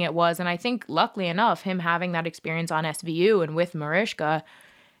moving it was. And I think, luckily enough, him having that experience on SVU and with Mariska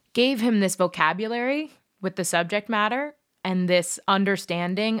gave him this vocabulary with the subject matter and this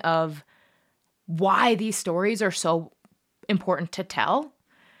understanding of why these stories are so important to tell,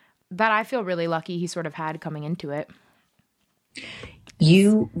 that I feel really lucky he sort of had coming into it.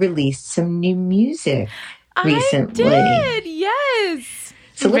 You released some new music recently. I did, yes.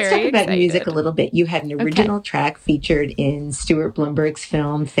 So let's talk about excited. music a little bit. You had an original track featured in Stuart Blumberg's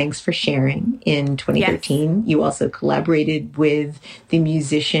film Thanks for Sharing in 2013. Yes. You also collaborated with the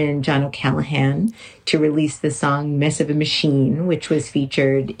musician John O'Callaghan to release the song Mess of a Machine, which was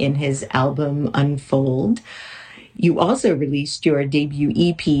featured in his album Unfold. You also released your debut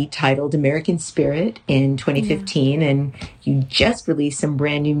EP titled American Spirit in 2015, and you just released some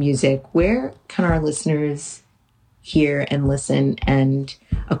brand new music. Where can our listeners hear and listen and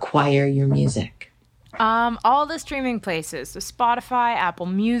acquire your music? All the streaming places, so Spotify, Apple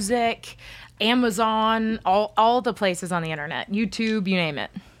Music, Amazon, all the places on the internet, YouTube, you name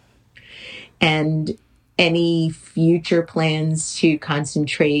it. And any future plans to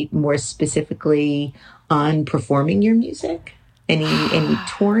concentrate more specifically on performing your music? Any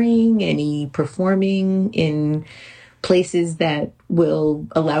touring, any performing in places that will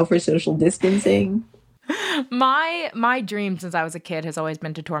allow for social distancing? My dream since I was a kid has always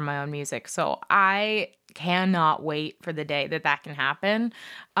been to tour my own music. So I cannot wait for the day that can happen.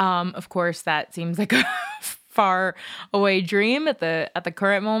 Of course, that seems like a far away dream at the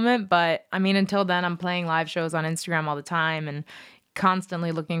current moment. But I mean, until then, I'm playing live shows on Instagram all the time and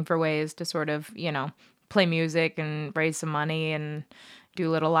constantly looking for ways to sort of, play music and raise some money and do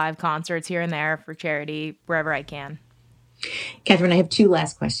little live concerts here and there for charity wherever I can. Catherine, I have two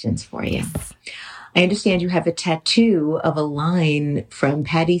last questions for you. Yes. I understand you have a tattoo of a line from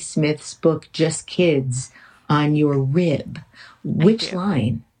Patti Smith's book, Just Kids, on your rib. Which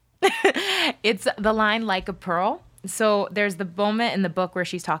line? It's the line Like a Pearl. So there's the moment in the book where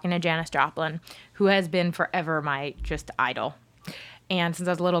she's talking to Janis Joplin, who has been forever my just idol. And since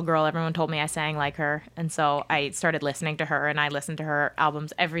I was a little girl, everyone told me I sang like her. And so I started listening to her, and I listened to her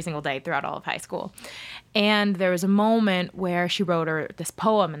albums every single day throughout all of high school. And there was a moment where she wrote her this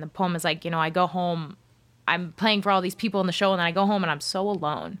poem, and the poem is like, I go home, I'm playing for all these people in the show, and then I go home and I'm so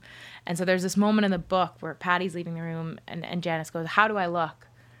alone. And so there's this moment in the book where Patty's leaving the room, and Janis goes, how do I look?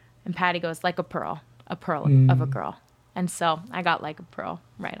 And Patti goes, like a pearl of a girl. And so I got like a pearl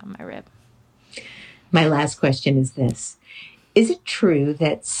right on my rib. My last question is this. Is it true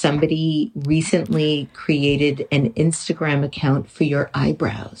that somebody recently created an Instagram account for your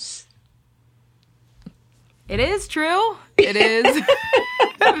eyebrows? It is true. It is. You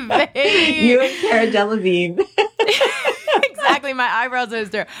and Cara Delevingne. Exactly. My eyebrows is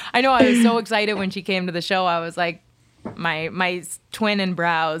there. I know I was so excited when she came to the show. I was like, my twin in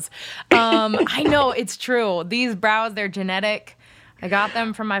brows. I know it's true. These brows, they're genetic. I got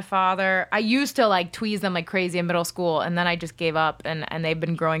them from my father. I used to tweeze them like crazy in middle school, and then I just gave up, and they've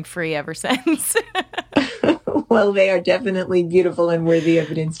been growing free ever since. Well, they are definitely beautiful and worthy of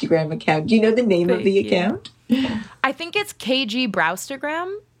an Instagram account. Do you know the name of the account? I think it's KG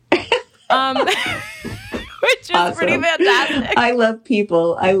Browstergram, which is awesome. Pretty fantastic. I love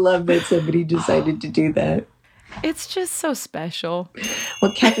people. I love that somebody decided to do that. It's just so special.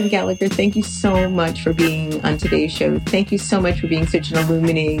 Well, Katherine Gallagher, thank you so much for being on today's show. Thank you so much for being such an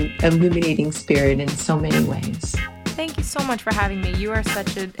illuminating spirit in so many ways. Thank you so much for having me. You are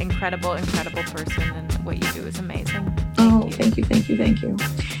such an incredible person, and what you do is amazing. Thank you.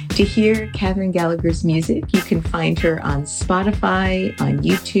 To hear Katherine Gallagher's music, you can find her on Spotify, on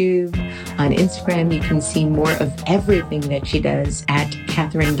YouTube, on Instagram. You can see more of everything that she does at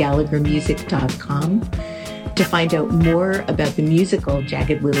KatherineGallaghermusic.com. To find out more about the musical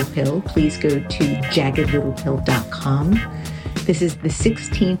Jagged Little Pill, please go to jaggedlittlepill.com. This is the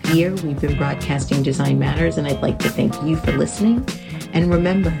 16th year we've been broadcasting Design Matters, and I'd like to thank you for listening. And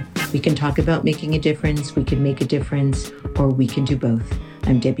remember, we can talk about making a difference, we can make a difference, or we can do both.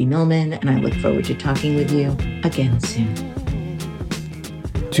 I'm Debbie Millman, and I look forward to talking with you again soon.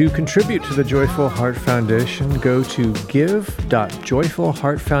 To contribute to the Joyful Heart Foundation, go to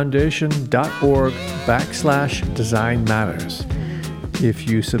give.joyfulheartfoundation.org/Design Matters. If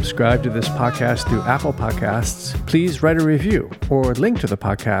you subscribe to this podcast through Apple Podcasts, please write a review or link to the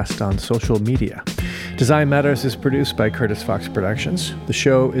podcast on social media. Design Matters is produced by Curtis Fox Productions. The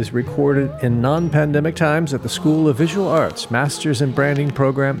show is recorded in non-pandemic times at the School of Visual Arts Masters in Branding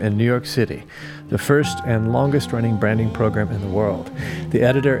program in New York City, the first and longest-running branding program in the world. The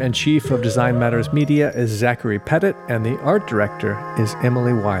editor-in-chief of Design Matters Media is Zachary Pettit, and the art director is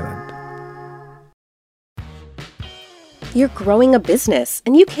Emily Weiland. You're growing a business,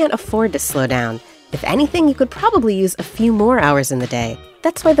 and you can't afford to slow down. If anything, you could probably use a few more hours in the day.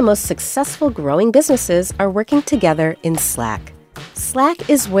 That's why the most successful growing businesses are working together in Slack. Slack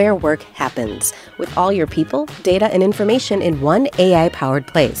is where work happens, with all your people, data, and information in one AI-powered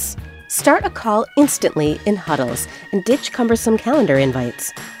place. Start a call instantly in huddles and ditch cumbersome calendar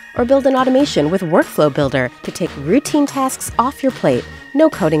invites. Or build an automation with Workflow Builder to take routine tasks off your plate, no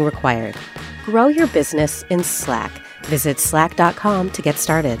coding required. Grow your business in Slack. Visit slack.com to get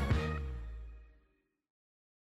started.